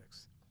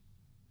syntax.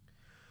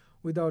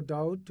 Without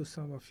doubt, to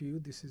some of you,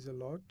 this is a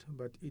lot,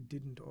 but it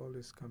didn't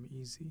always come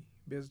easy.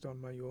 Based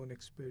on my own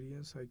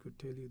experience, I could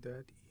tell you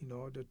that in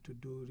order to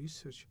do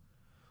research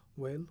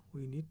well,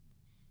 we need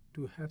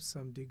to have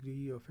some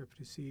degree of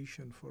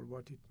appreciation for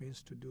what it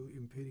means to do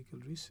empirical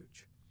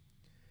research,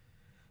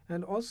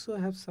 and also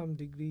have some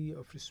degree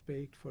of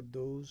respect for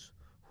those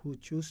who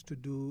choose to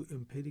do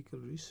empirical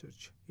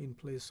research in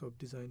place of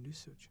design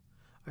research.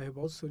 I have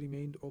also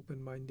remained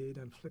open-minded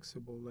and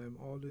flexible. I am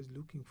always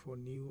looking for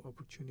new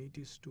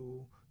opportunities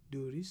to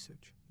do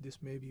research.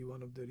 This may be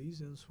one of the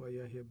reasons why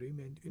I have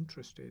remained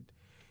interested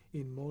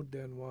in more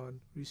than one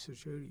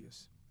research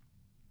areas.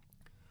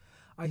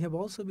 I have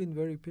also been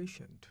very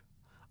patient.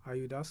 I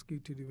would ask you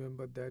to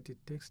remember that it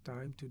takes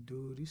time to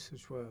do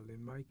research well.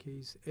 In my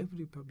case,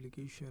 every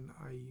publication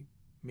I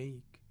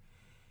make,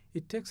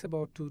 it takes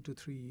about 2 to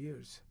 3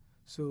 years.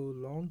 So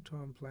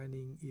long-term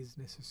planning is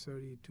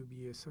necessary to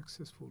be a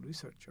successful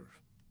researcher.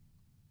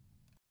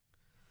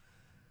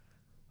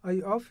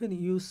 I often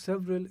use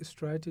several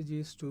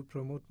strategies to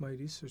promote my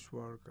research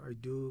work. I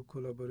do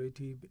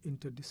collaborative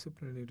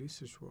interdisciplinary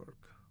research work.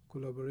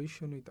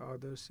 Collaboration with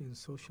others in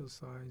social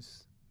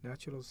science,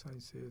 natural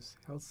sciences,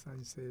 health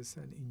sciences,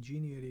 and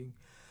engineering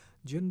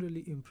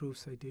generally improve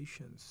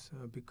citations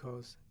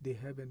because they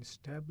have an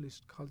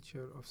established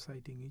culture of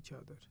citing each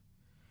other.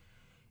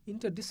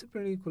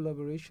 Interdisciplinary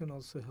collaboration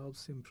also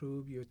helps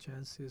improve your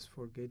chances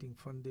for getting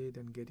funded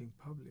and getting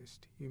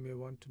published. You may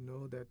want to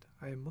know that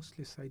I am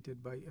mostly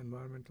cited by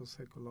environmental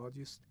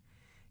psychologists,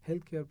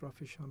 healthcare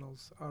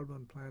professionals,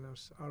 urban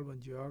planners,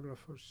 urban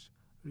geographers,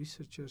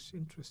 researchers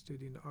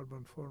interested in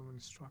urban form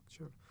and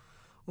structure.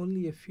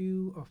 Only a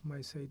few of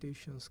my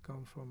citations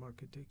come from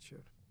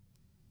architecture.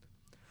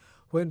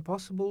 When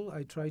possible,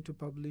 I try to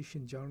publish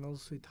in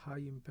journals with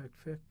high impact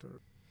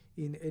factor.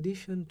 In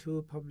addition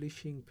to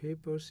publishing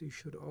papers, you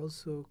should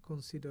also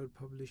consider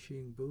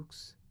publishing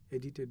books,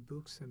 edited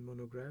books, and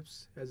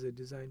monographs. As a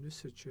design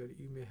researcher,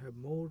 you may have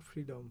more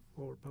freedom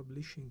for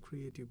publishing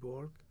creative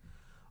work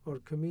or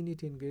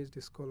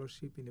community-engaged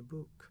scholarship in a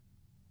book.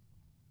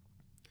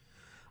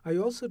 I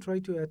also try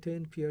to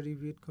attend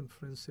peer-reviewed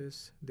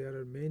conferences. There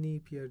are many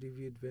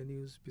peer-reviewed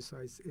venues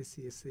besides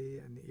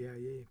ACSA and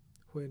AIA.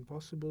 When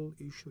possible,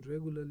 you should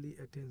regularly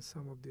attend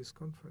some of these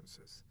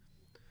conferences.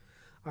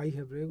 I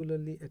have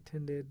regularly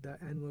attended the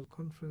annual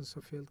Conference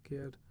of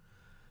Healthcare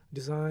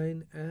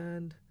Design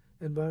and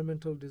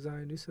Environmental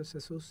Design Research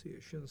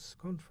Association's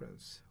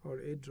conference, or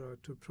EDRA,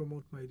 to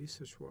promote my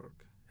research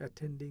work.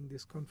 Attending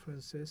these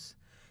conferences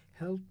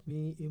helped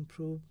me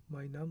improve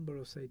my number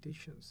of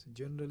citations.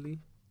 Generally,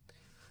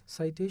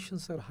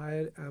 citations are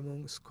higher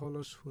among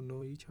scholars who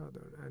know each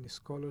other, and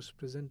scholars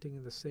presenting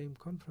in the same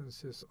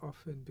conferences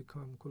often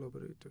become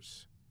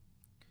collaborators.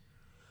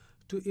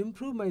 To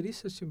improve my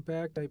research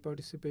impact, I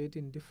participate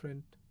in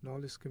different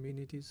knowledge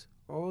communities.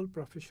 All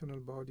professional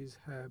bodies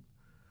have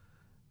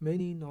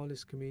many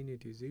knowledge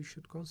communities. You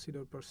should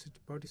consider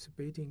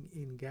participating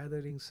in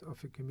gatherings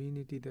of a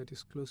community that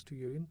is close to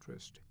your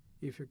interest.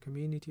 If a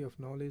community of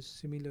knowledge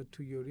similar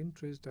to your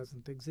interest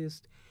doesn't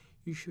exist,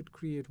 you should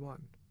create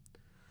one.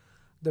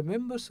 The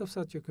members of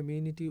such a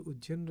community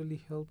would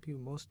generally help you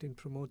most in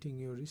promoting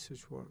your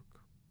research work.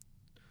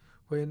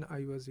 When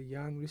I was a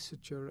young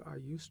researcher, I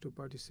used to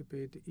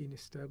participate in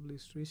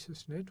established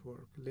research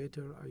network.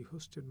 Later, I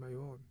hosted my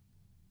own.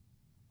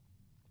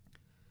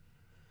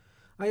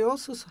 I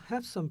also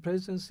have some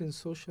presence in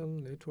social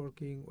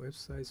networking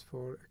websites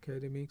for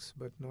academics,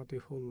 but not a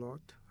whole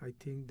lot. I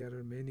think there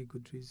are many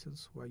good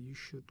reasons why you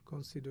should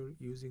consider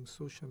using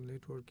social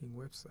networking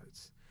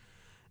websites.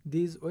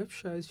 These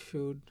websites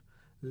should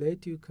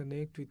let you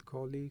connect with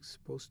colleagues,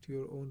 post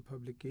your own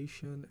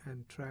publication,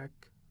 and track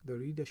the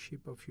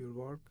readership of your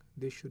work.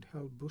 They should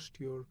help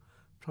boost your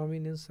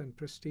prominence and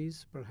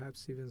prestige,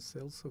 perhaps even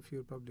sales of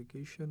your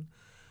publication.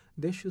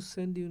 They should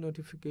send you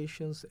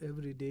notifications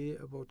every day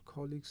about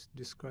colleagues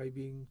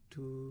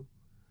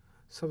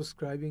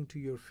subscribing to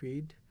your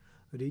feed,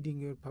 reading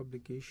your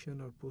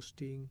publication, or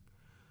posting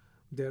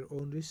their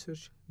own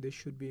research. They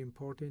should be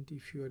important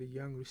if you are a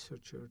young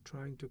researcher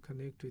trying to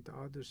connect with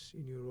others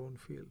in your own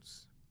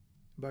fields.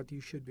 But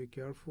you should be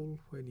careful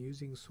when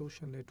using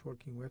social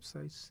networking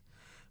websites,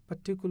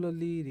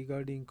 particularly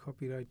regarding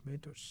copyright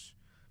matters.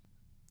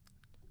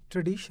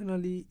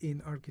 Traditionally,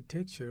 in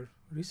architecture,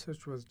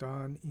 research was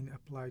done in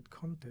applied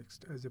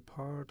context as a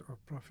part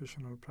of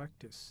professional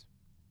practice.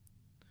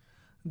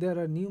 There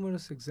are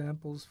numerous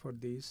examples for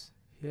this.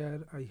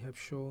 Here I have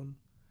shown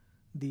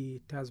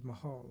the Taj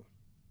Mahal.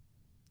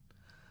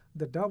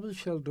 The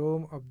double-shell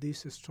dome of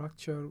this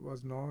structure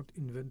was not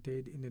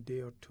invented in a day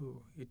or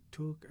two. It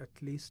took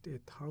at least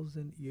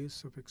 1,000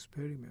 years of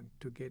experiment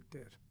to get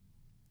there.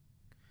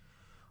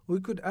 We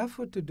could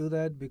afford to do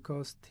that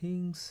because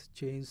things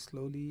change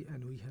slowly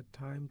and we had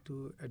time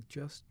to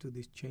adjust to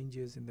these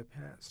changes in the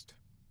past.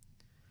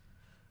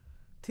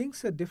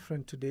 Things are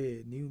different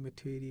today. New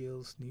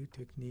materials, new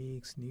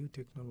techniques, new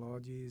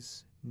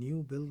technologies,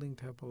 new building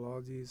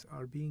typologies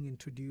are being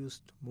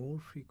introduced more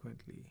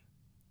frequently.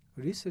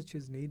 Research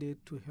is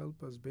needed to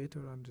help us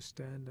better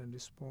understand and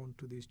respond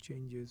to these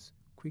changes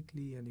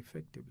quickly and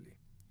effectively.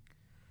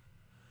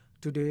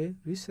 Today,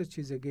 research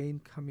is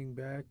again coming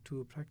back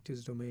to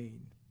practice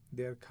domain.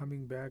 They are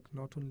coming back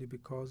not only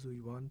because we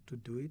want to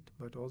do it,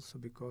 but also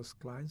because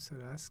clients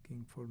are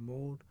asking for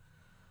more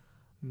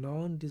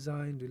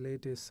non-design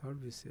related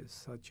services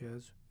such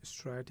as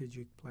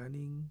strategic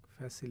planning,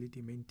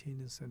 facility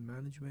maintenance and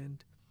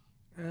management,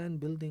 and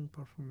building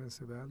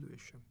performance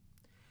evaluation.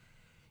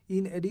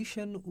 In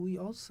addition, we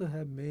also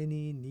have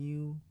many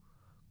new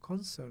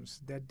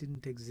concerns that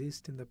didn't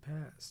exist in the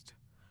past.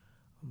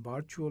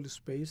 Virtual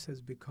space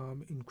has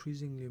become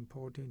increasingly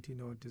important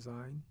in our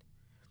design.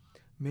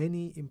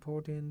 Many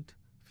important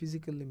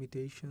physical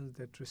limitations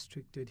that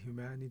restricted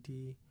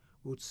humanity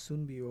would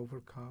soon be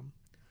overcome.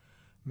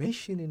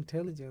 Machine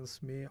intelligence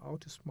may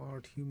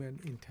outsmart human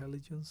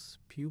intelligence.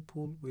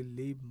 People will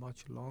live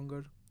much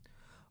longer.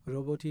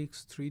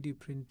 Robotics, 3D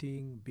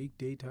printing, big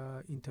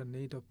data,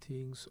 Internet of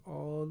Things,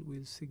 all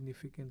will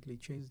significantly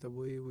change the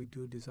way we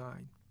do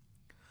design.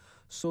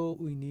 So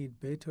we need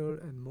better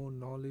and more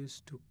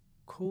knowledge to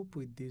cope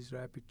with these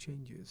rapid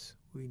changes.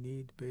 We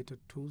need better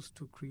tools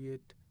to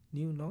create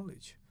new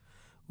knowledge.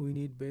 We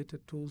need better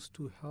tools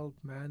to help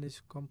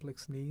manage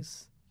complex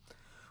needs.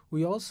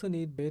 We also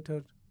need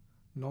better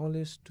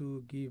knowledge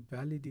to give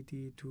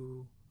validity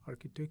to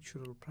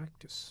architectural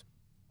practice.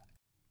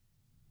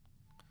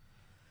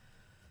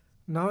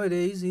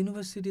 Nowadays,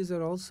 universities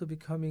are also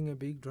becoming a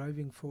big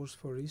driving force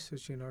for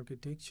research in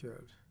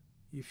architecture.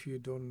 If you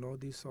don't know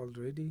this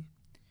already,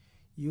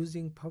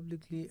 using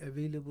publicly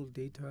available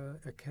data,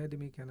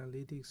 academic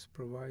analytics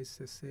provides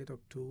a set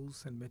of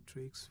tools and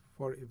metrics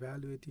for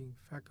evaluating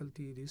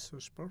faculty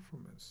research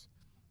performance.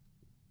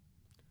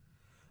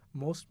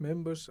 Most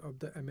members of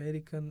the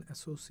American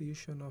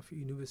Association of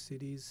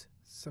Universities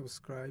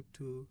subscribe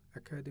to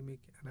academic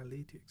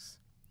analytics.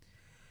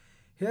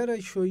 Here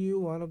I show you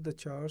one of the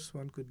charts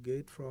one could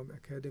get from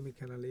academic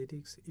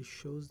analytics. It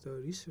shows the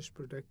research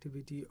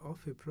productivity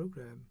of a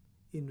program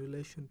in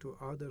relation to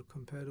other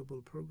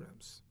comparable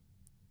programs.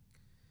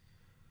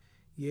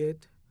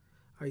 Yet,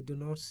 I do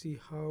not see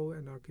how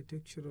an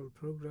architectural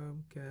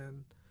program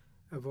can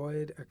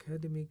avoid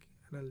academic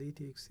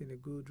analytics in a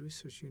good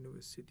research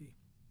university.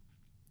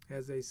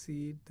 As I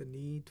see it, the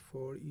need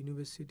for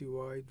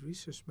university-wide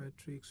research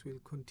metrics will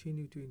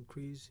continue to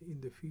increase in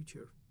the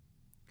future.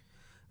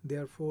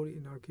 Therefore,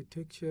 in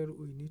architecture,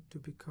 we need to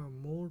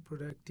become more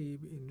productive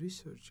in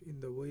research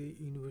in the way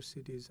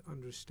universities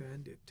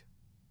understand it.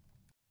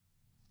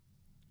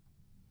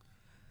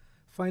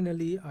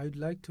 Finally, I'd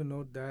like to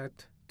note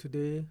that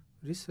today,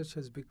 research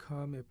has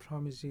become a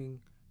promising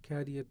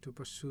career to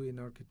pursue in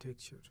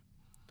architecture.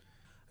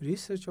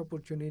 Research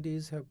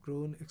opportunities have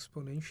grown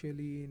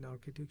exponentially in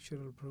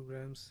architectural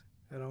programs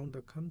around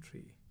the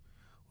country.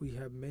 We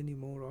have many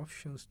more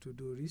options to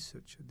do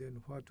research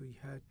than what we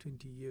had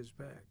 20 years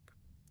back.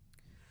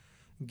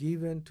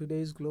 Given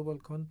today's global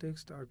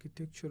context,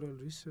 architectural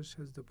research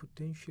has the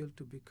potential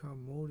to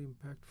become more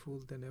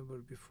impactful than ever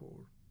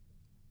before.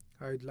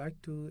 I'd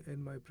like to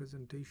end my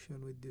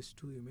presentation with these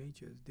two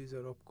images. These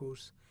are, of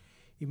course,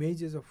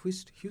 images of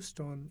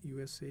Houston,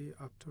 USA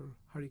after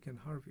Hurricane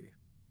Harvey.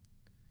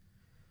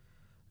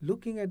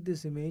 Looking at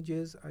these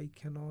images, I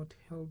cannot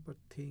help but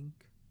think,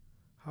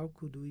 how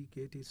could we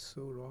get it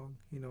so wrong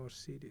in our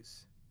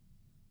cities?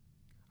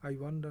 I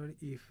wonder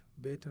if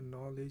better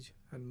knowledge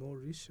and more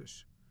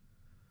research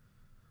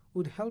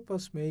would help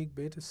us make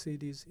better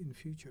cities in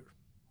future.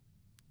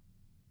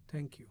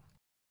 Thank you.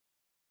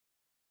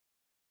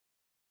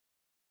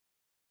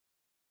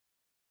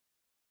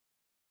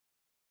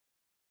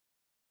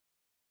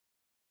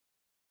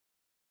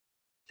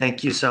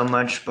 Thank you so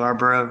much,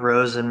 Barbara,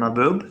 Rose, and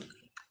Mahbub.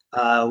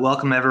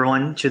 Welcome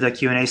everyone to the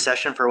Q&A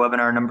session for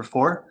webinar number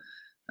 4.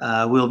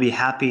 We'll be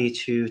happy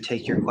to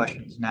take your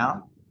questions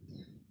now.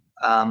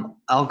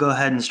 I'll go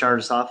ahead and start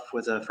us off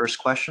with a first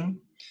question.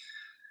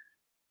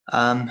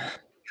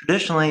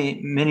 Traditionally,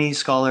 many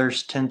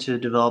scholars tend to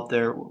develop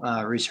their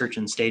research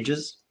in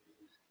stages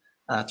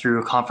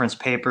through conference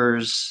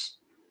papers,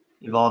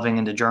 evolving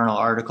into journal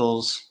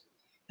articles,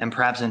 and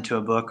perhaps into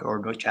a book or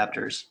book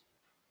chapters.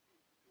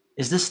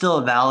 Is this still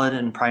a valid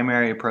and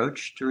primary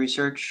approach to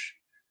research?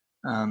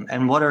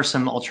 And what are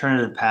some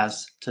alternative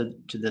paths to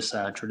this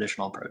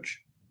traditional approach?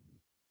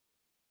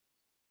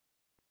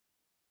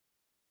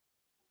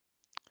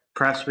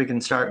 Perhaps we can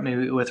start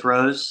maybe with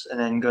Rose and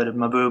then go to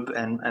Mahbub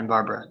and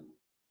Barbara.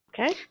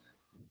 Okay.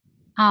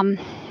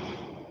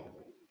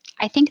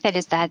 I think that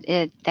is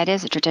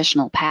a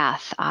traditional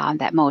path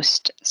that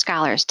most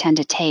scholars tend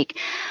to take,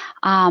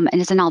 and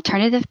as an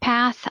alternative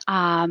path,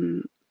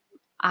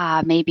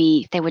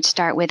 maybe they would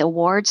start with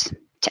awards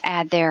to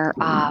add their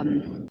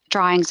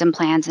drawings and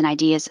plans and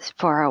ideas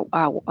for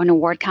an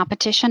award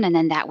competition, and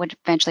then that would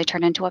eventually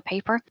turn into a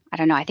paper. I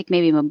don't know. I think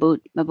maybe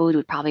Mahbub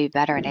would probably be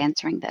better at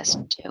answering this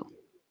too.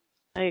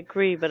 I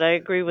agree, but I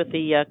agree with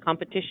the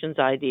competitions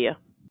idea.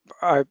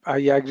 I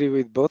agree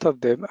with both of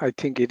them. I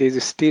think it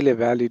is still a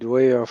valid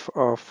way of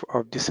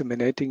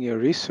disseminating your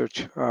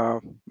research.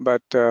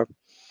 But I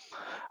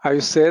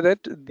would say that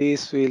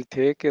this will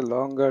take a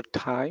longer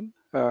time,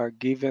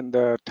 given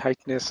the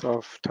tightness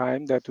of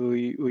time that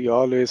we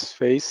always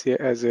face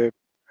as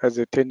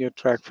a tenure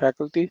track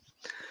faculty.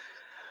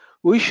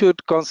 We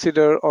should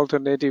consider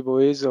alternative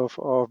ways of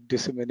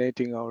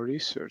disseminating our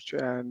research,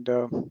 and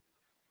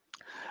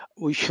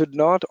we should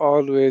not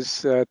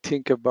always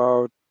think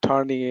about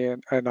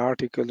turning an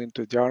article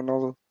into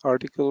journal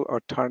article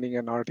or turning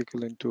an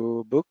article into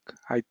a book.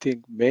 I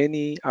think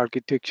many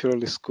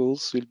architectural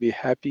schools will be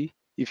happy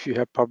if you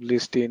have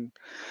published in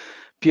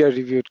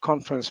peer-reviewed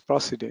conference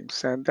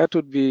proceedings, and that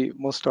would be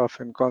most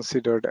often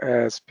considered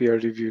as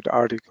peer-reviewed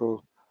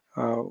article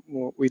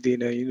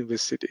within a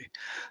university.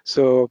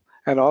 So,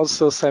 and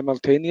also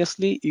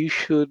simultaneously, you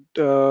should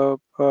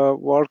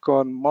work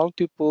on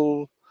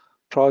multiple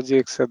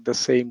projects at the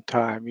same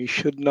time. You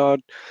should not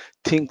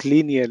think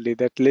linearly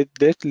that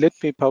let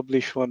me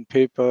publish one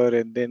paper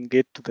and then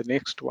get to the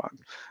next one.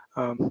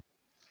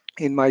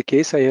 In my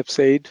case, I have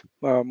said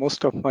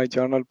most of my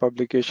journal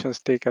publications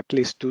take at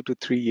least 2 to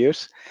 3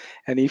 years.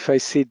 And if I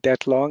sit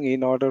that long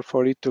in order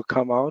for it to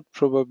come out,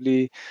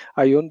 probably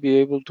I won't be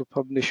able to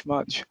publish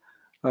much.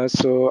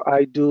 So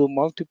I do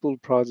multiple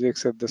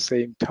projects at the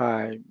same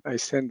time. I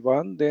send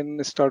one,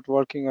 then start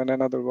working on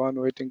another one,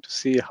 waiting to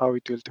see how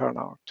it will turn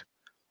out.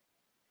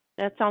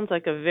 That sounds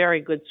like a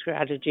very good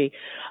strategy.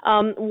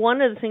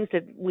 One of the things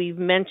that we've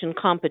mentioned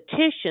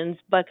competitions,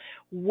 but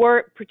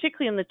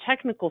particularly in the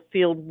technical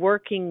field,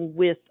 working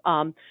with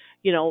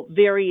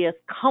various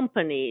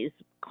companies,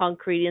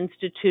 concrete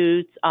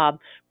institutes,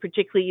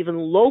 particularly even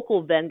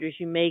local vendors.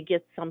 You may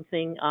get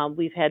something.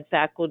 We've had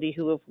faculty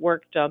who have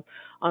worked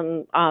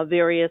on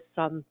various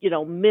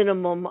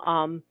minimum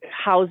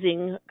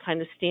housing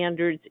kind of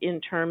standards in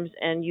terms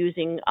and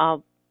using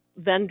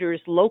vendors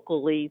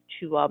locally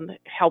to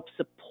help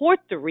support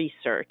the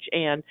research,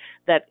 and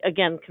that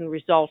again can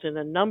result in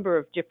a number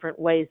of different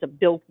ways of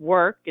built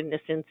work in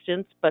this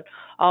instance, but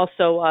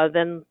also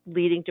then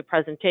leading to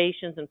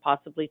presentations and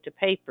possibly to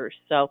papers.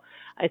 So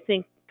I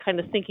think kind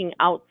of thinking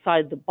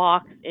outside the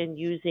box and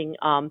using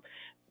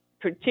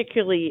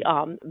particularly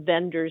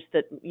vendors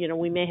that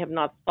we may have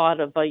not thought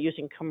of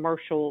using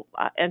commercial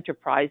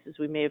enterprises.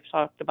 We may have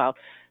talked about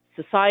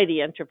society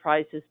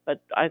enterprises,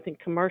 but I think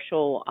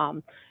commercial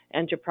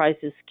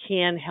enterprises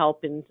can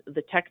help in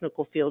the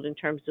technical field in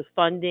terms of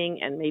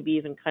funding and maybe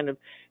even kind of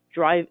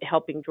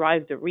helping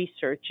drive the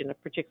research in a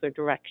particular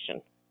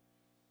direction.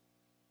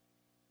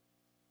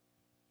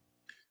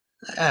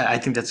 I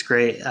think that's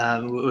great.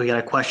 We got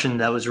a question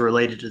that was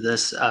related to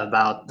this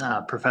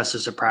about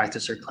professors of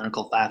practice or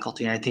clinical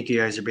faculty, and I think you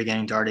guys are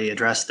beginning to already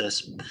address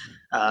this,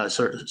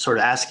 sort of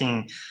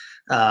asking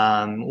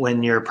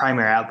when your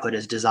primary output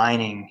is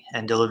designing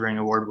and delivering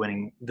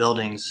award-winning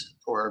buildings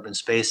or urban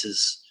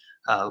spaces,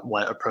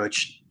 what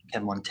approach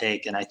can one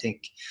take? And I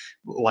think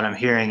what I'm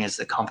hearing is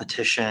the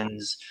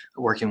competitions,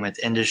 working with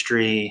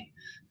industry,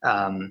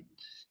 that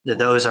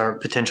those are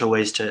potential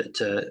ways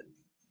to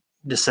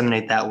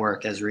disseminate that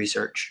work as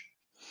research.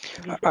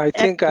 I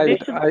think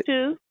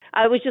too.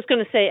 I was just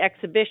going to say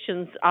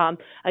exhibitions.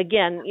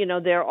 Again,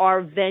 there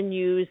are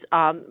venues,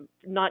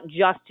 not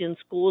just in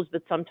schools,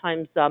 but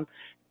sometimes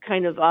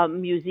kind of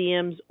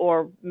museums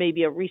or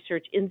maybe a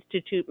research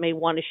institute may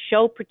want to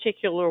show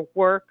particular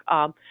work,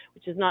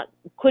 which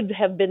could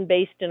have been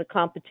based in a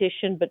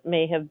competition, but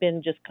may have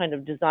been just kind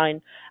of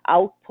design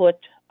output.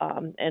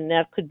 And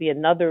that could be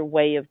another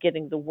way of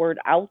getting the word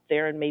out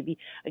there and maybe,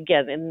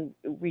 again, in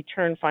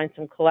return, find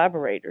some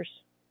collaborators.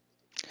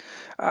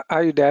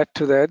 I would add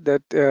to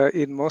that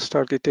in most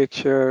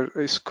architecture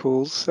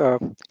schools,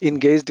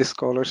 engaged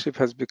scholarship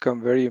has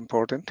become very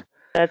important.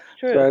 That's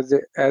So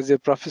true. as a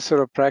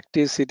professor of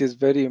practice, it is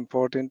very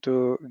important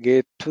to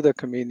get to the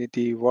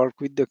community,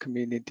 work with the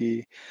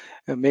community,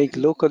 and make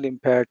local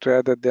impact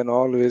rather than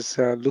always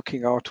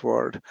looking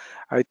outward.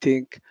 I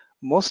think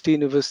most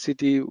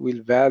university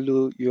will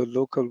value your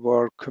local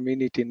work,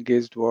 community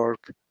engaged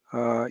work,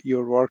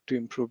 your work to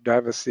improve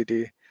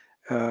diversity,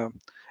 um,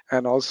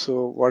 and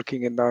also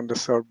working in the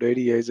underserved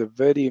area is a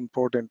very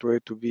important way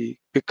to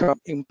become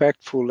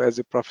impactful as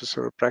a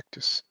professor of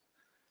practice.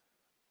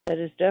 That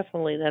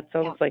Yeah.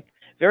 sounds like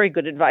very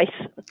good advice.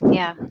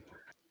 Yeah.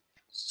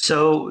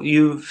 So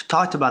you've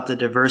talked about the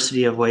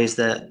diversity of ways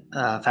that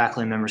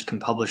faculty members can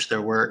publish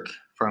their work,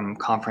 from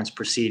conference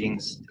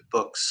proceedings to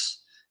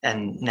books,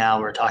 and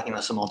now we're talking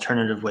about some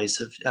alternative ways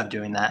of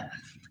doing that.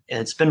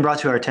 It's been brought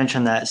to our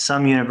attention that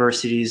some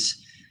universities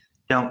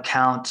don't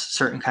count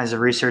certain kinds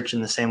of research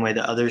in the same way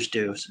that others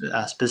do,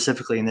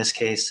 specifically in this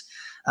case,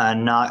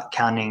 not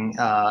counting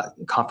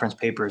conference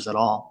papers at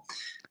all.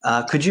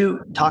 Could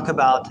you talk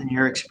about, in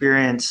your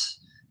experience,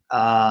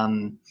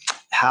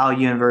 how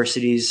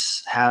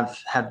universities have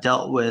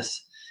dealt with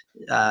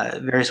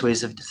various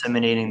ways of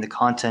disseminating the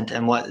content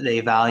and what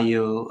they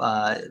value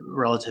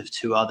relative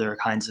to other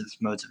kinds of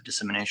modes of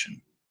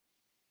dissemination?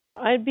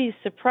 I'd be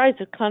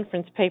surprised if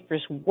conference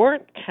papers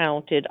weren't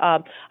counted.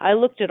 I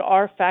looked at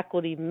our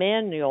faculty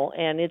manual,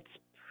 and it's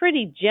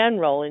pretty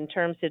general in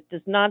terms it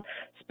does not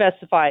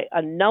specify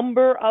a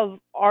number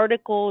of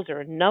articles or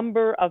a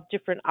number of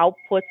different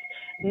outputs,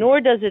 nor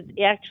does it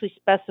actually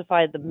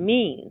specify the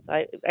means.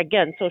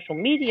 Again, social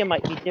media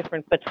might be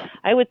different, but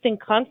I would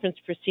think conference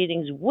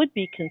proceedings would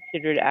be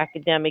considered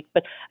academic.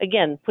 But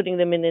again, putting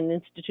them in an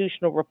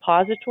institutional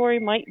repository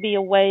might be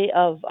a way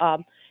of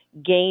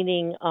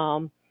gaining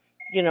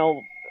you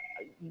know,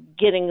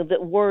 getting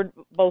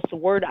both the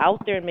word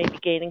out there and maybe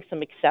gaining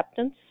some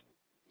acceptance.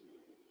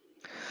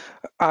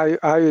 I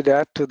would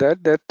add to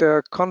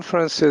that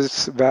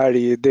conferences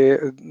vary.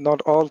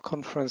 Not all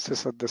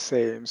conferences are the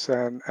same.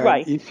 And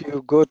Right. if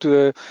you go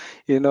to a,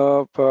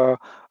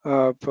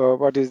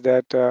 what is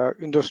that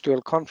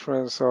industrial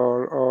conference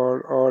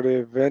or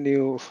a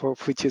venue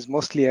which is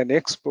mostly an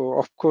expo,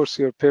 of course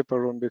your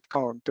paper won't be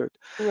counted.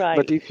 Right.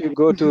 But if you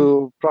go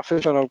to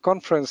professional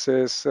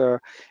conferences,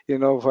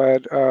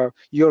 where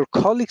your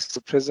colleagues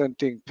are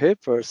presenting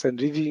papers and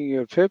reviewing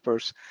your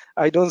papers,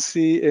 I don't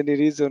see any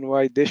reason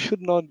why they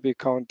should not be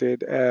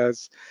counted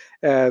as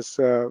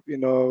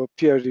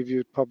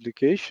peer-reviewed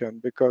publication,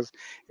 because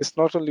it's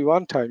not only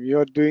one time. You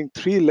are doing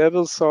 3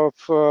 levels of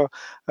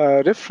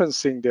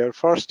referencing there.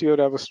 First,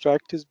 your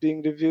abstract is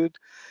being reviewed,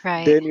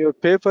 Right. then your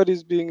paper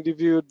is being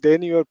reviewed,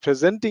 then you are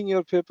presenting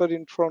your paper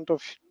in front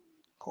of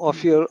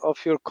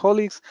your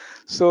colleagues.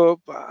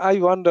 So I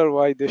wonder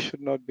why they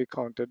should not be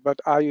counted. But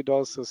I would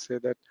also say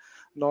that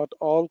not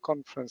all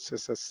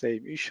conferences are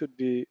same. You should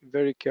be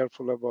very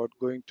careful about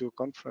going to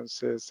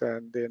conferences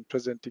and then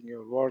presenting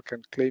your work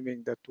and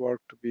claiming that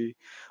work to be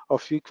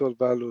of equal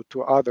value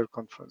to other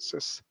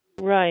conferences.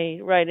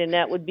 Right, and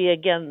that would be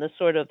again the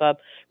sort of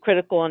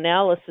critical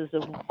analysis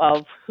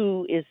of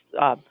who is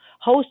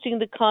hosting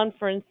the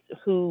conference,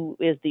 who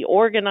is the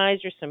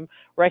organizer, some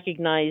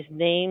recognized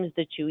names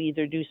that you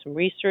either do some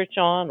research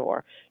on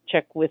or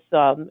check with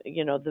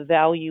the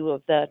value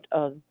of that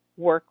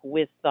work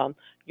with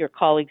your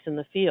colleagues in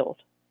the field.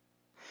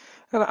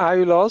 And I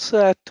will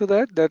also add to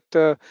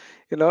that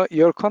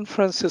your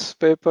conference's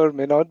paper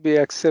may not be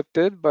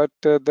accepted, but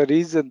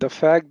the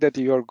fact that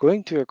you are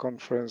going to a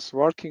conference,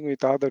 working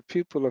with other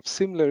people of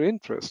similar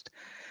interest,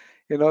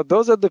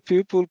 those are the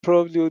people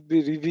probably would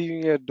be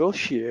reviewing a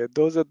dossier.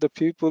 Those are the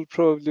people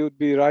probably would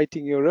be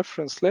writing your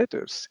reference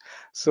letters.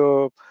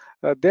 So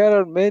there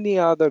are many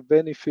other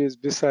benefits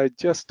besides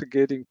just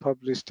getting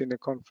published in a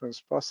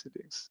conference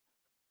proceedings.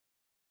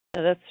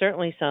 Yeah, that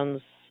certainly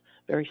sounds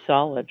very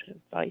solid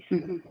advice.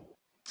 Mm-hmm.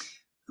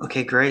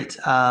 Okay, great.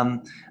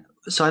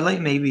 So I'd like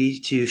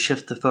maybe to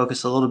shift the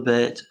focus a little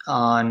bit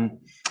on,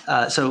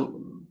 so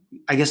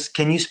I guess,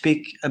 can you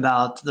speak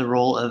about the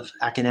role of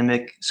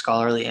academic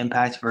scholarly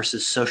impact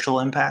versus social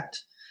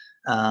impact?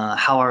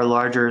 How are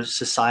larger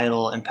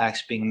societal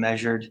impacts being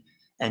measured,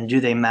 and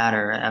do they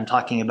matter? And I'm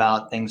talking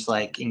about things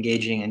like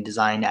engaging in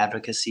design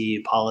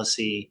advocacy,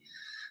 policy,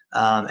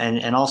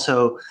 and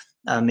also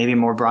maybe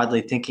more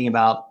broadly thinking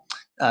about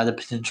the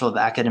potential of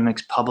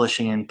academics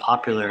publishing in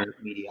popular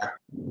media.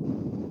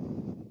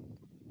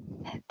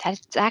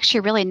 That's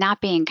actually really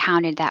not being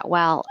counted that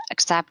well,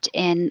 except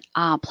in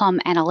Plum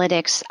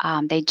Analytics.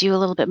 They do a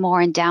little bit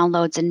more in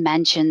downloads and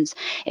mentions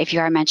if you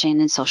are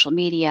mentioning in social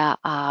media.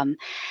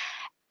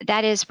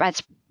 That's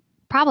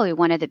probably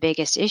one of the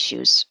biggest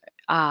issues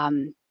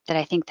that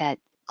I think that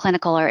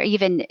clinical or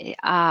even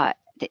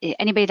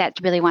anybody that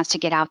really wants to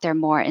get out there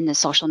more in the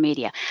social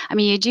media. I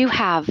mean, you do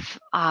have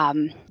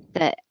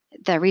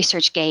the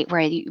ResearchGate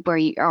where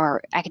you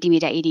or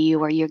academia.edu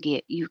where you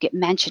get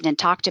mentioned and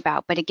talked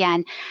about, but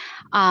again,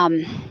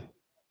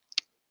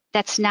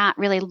 that's not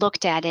really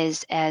looked at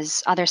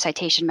as other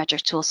citation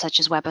metrics tools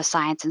such as Web of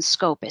Science and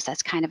Scopus.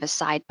 That's kind of a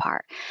side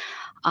part.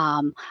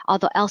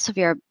 Although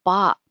Elsevier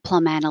bought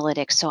Plum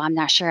Analytics, so I'm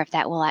not sure if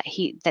that will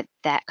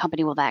that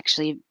company will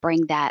actually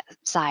bring that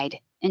side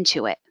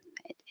into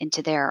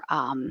their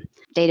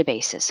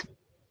databases.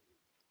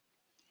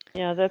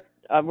 Yeah, that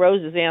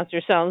Rose's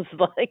answer sounds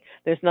like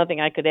there's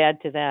nothing I could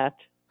add to that.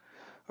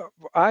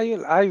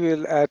 I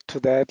will add to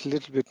that a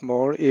little bit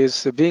more.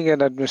 Is being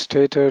an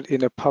administrator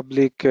in a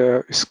public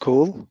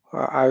school.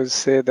 I would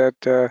say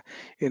that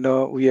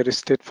we are a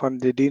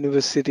state-funded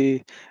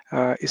university.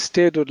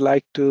 State would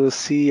like to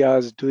see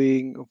us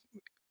doing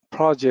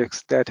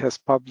projects that has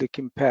public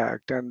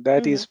impact, and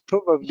that is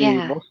probably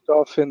Yeah. most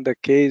often the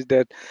case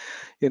that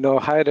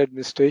higher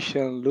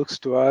administration looks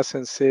to us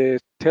and say,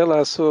 tell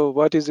us, so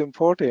what is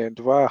important,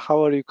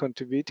 how are you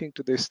contributing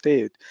to the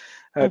state?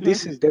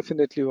 This is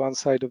definitely one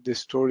side of the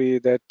story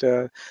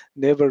that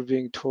never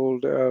being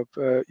told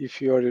if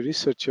you are a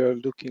researcher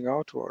looking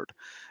outward.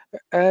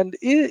 And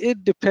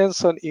it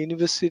depends on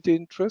university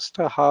interest,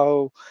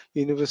 how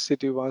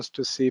university wants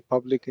to see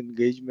public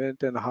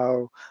engagement and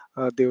how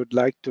they would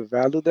like to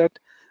value that.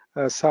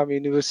 Some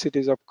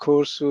universities, of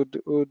course,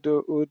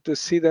 would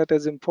see that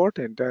as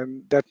important,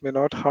 and that may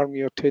not harm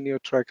your tenure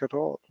track at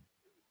all.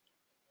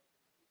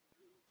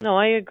 No,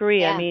 I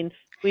agree. I Yeah. mean,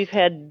 we've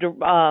had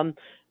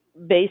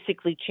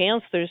basically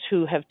chancellors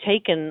who have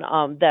taken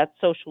that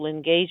social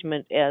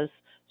engagement as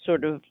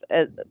sort of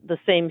the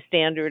same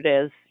standard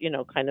as,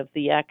 kind of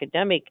the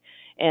academic.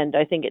 And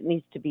I think it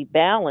needs to be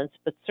balanced.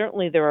 But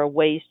certainly there are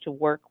ways to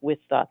work with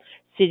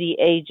city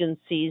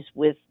agencies,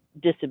 with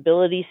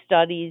disability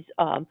studies,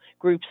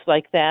 groups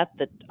like that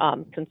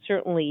can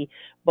certainly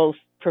both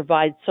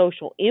provide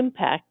social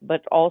impact,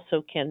 but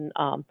also can,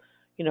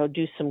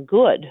 do some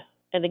good.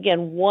 And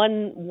again,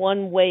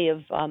 one way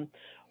of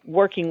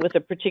working with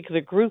a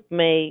particular group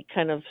may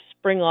kind of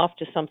spring off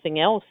to something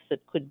else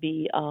that could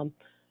be,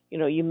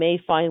 you may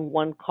find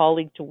one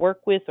colleague to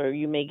work with, or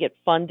you may get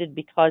funded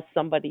because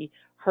somebody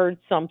heard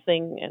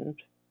something, and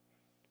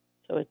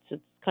so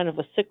it's kind of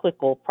a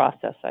cyclical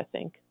process, I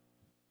think.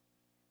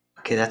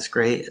 Okay, that's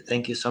great.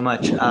 Thank you so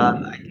much.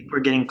 I think we're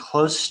getting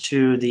close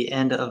to the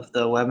end of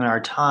the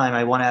webinar time.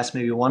 I want to ask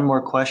maybe one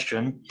more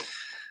question.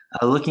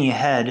 Looking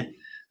ahead,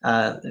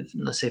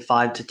 let's say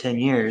 5 to 10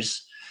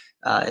 years,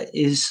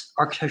 is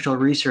architectural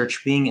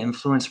research being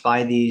influenced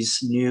by these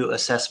new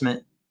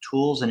assessment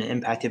tools and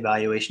impact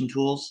evaluation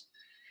tools?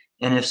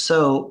 And if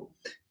so,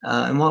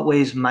 in what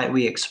ways might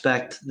we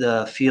expect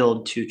the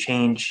field to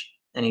change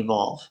and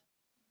evolve?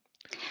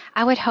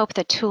 I would hope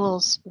the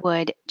tools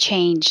would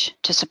change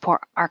to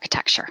support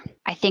architecture.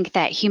 I think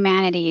that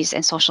humanities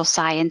and social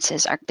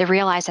sciences they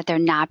realize that they're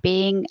not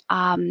being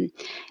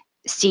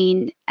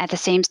seen at the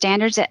same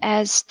standards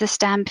as the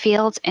STEM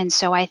fields. And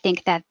so I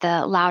think that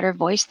the louder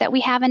voice that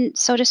we have,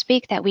 so to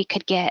speak, that we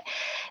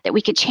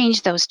could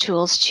change those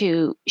tools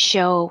to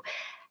show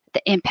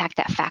the impact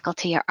that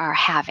faculty are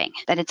having,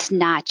 that it's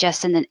not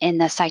just in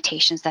the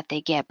citations that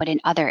they get, but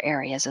in other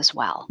areas as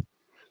well.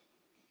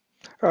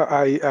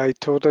 I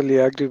totally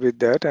agree with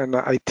that, and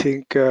I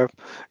think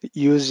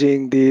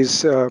using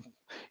these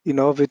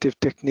innovative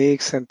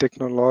techniques and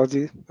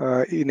technology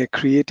in a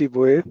creative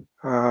way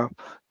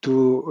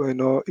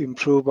to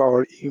improve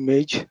our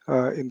image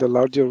in the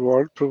larger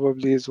world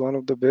probably is one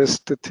of the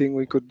best thing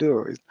we could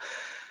do.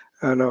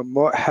 And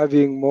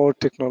having more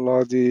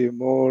technology,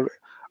 more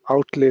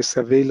outlets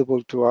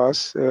available to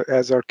us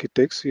as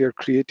architects, we are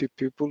creative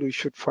people. We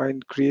should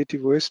find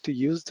creative ways to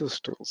use those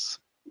tools.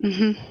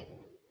 Mm-hmm.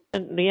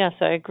 Yes,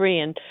 I agree,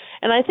 and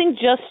I think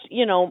just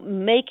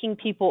making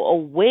people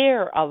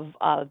aware of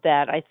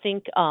that. I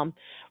think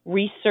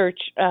research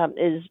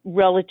is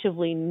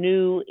relatively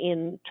new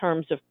in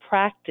terms of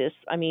practice.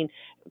 I mean,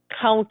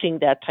 counting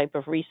that type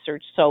of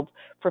research. So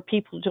for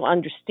people to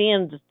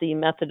understand that the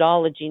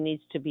methodology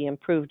needs to be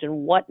improved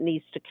and what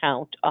needs to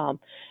count,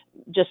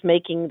 just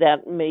making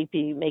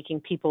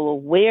people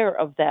aware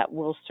of that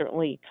will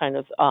certainly kind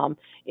of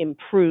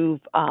improve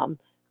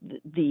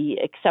the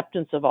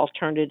acceptance of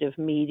alternative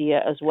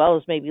media, as well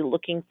as maybe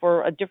looking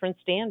for a different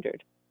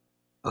standard.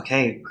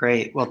 Okay,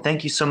 great. Well,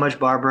 thank you so much,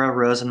 Barbara,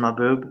 Rose, and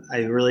Mahbub.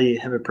 I really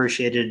have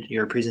appreciated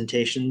your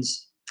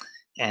presentations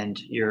and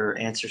your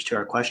answers to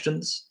our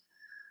questions.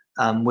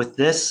 With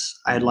this,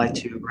 I'd like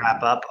to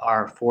wrap up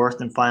our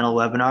fourth and final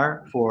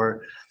webinar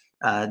for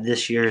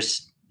this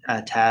year's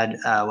TAD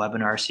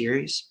webinar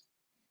series.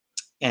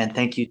 And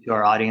thank you to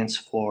our audience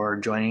for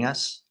joining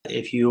us.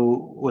 If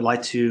you would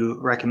like to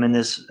recommend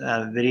this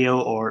video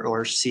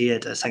or see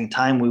it a second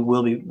time, we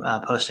will be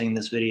posting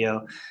this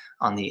video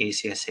on the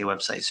ACSA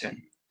website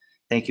soon.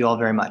 Thank you all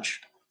very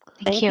much.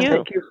 Thank you.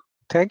 Thank you.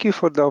 Thank you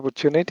for the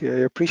opportunity.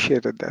 I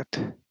appreciated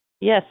that.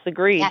 Yes,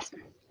 agreed. Yes,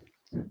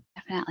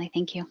 definitely.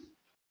 Thank you.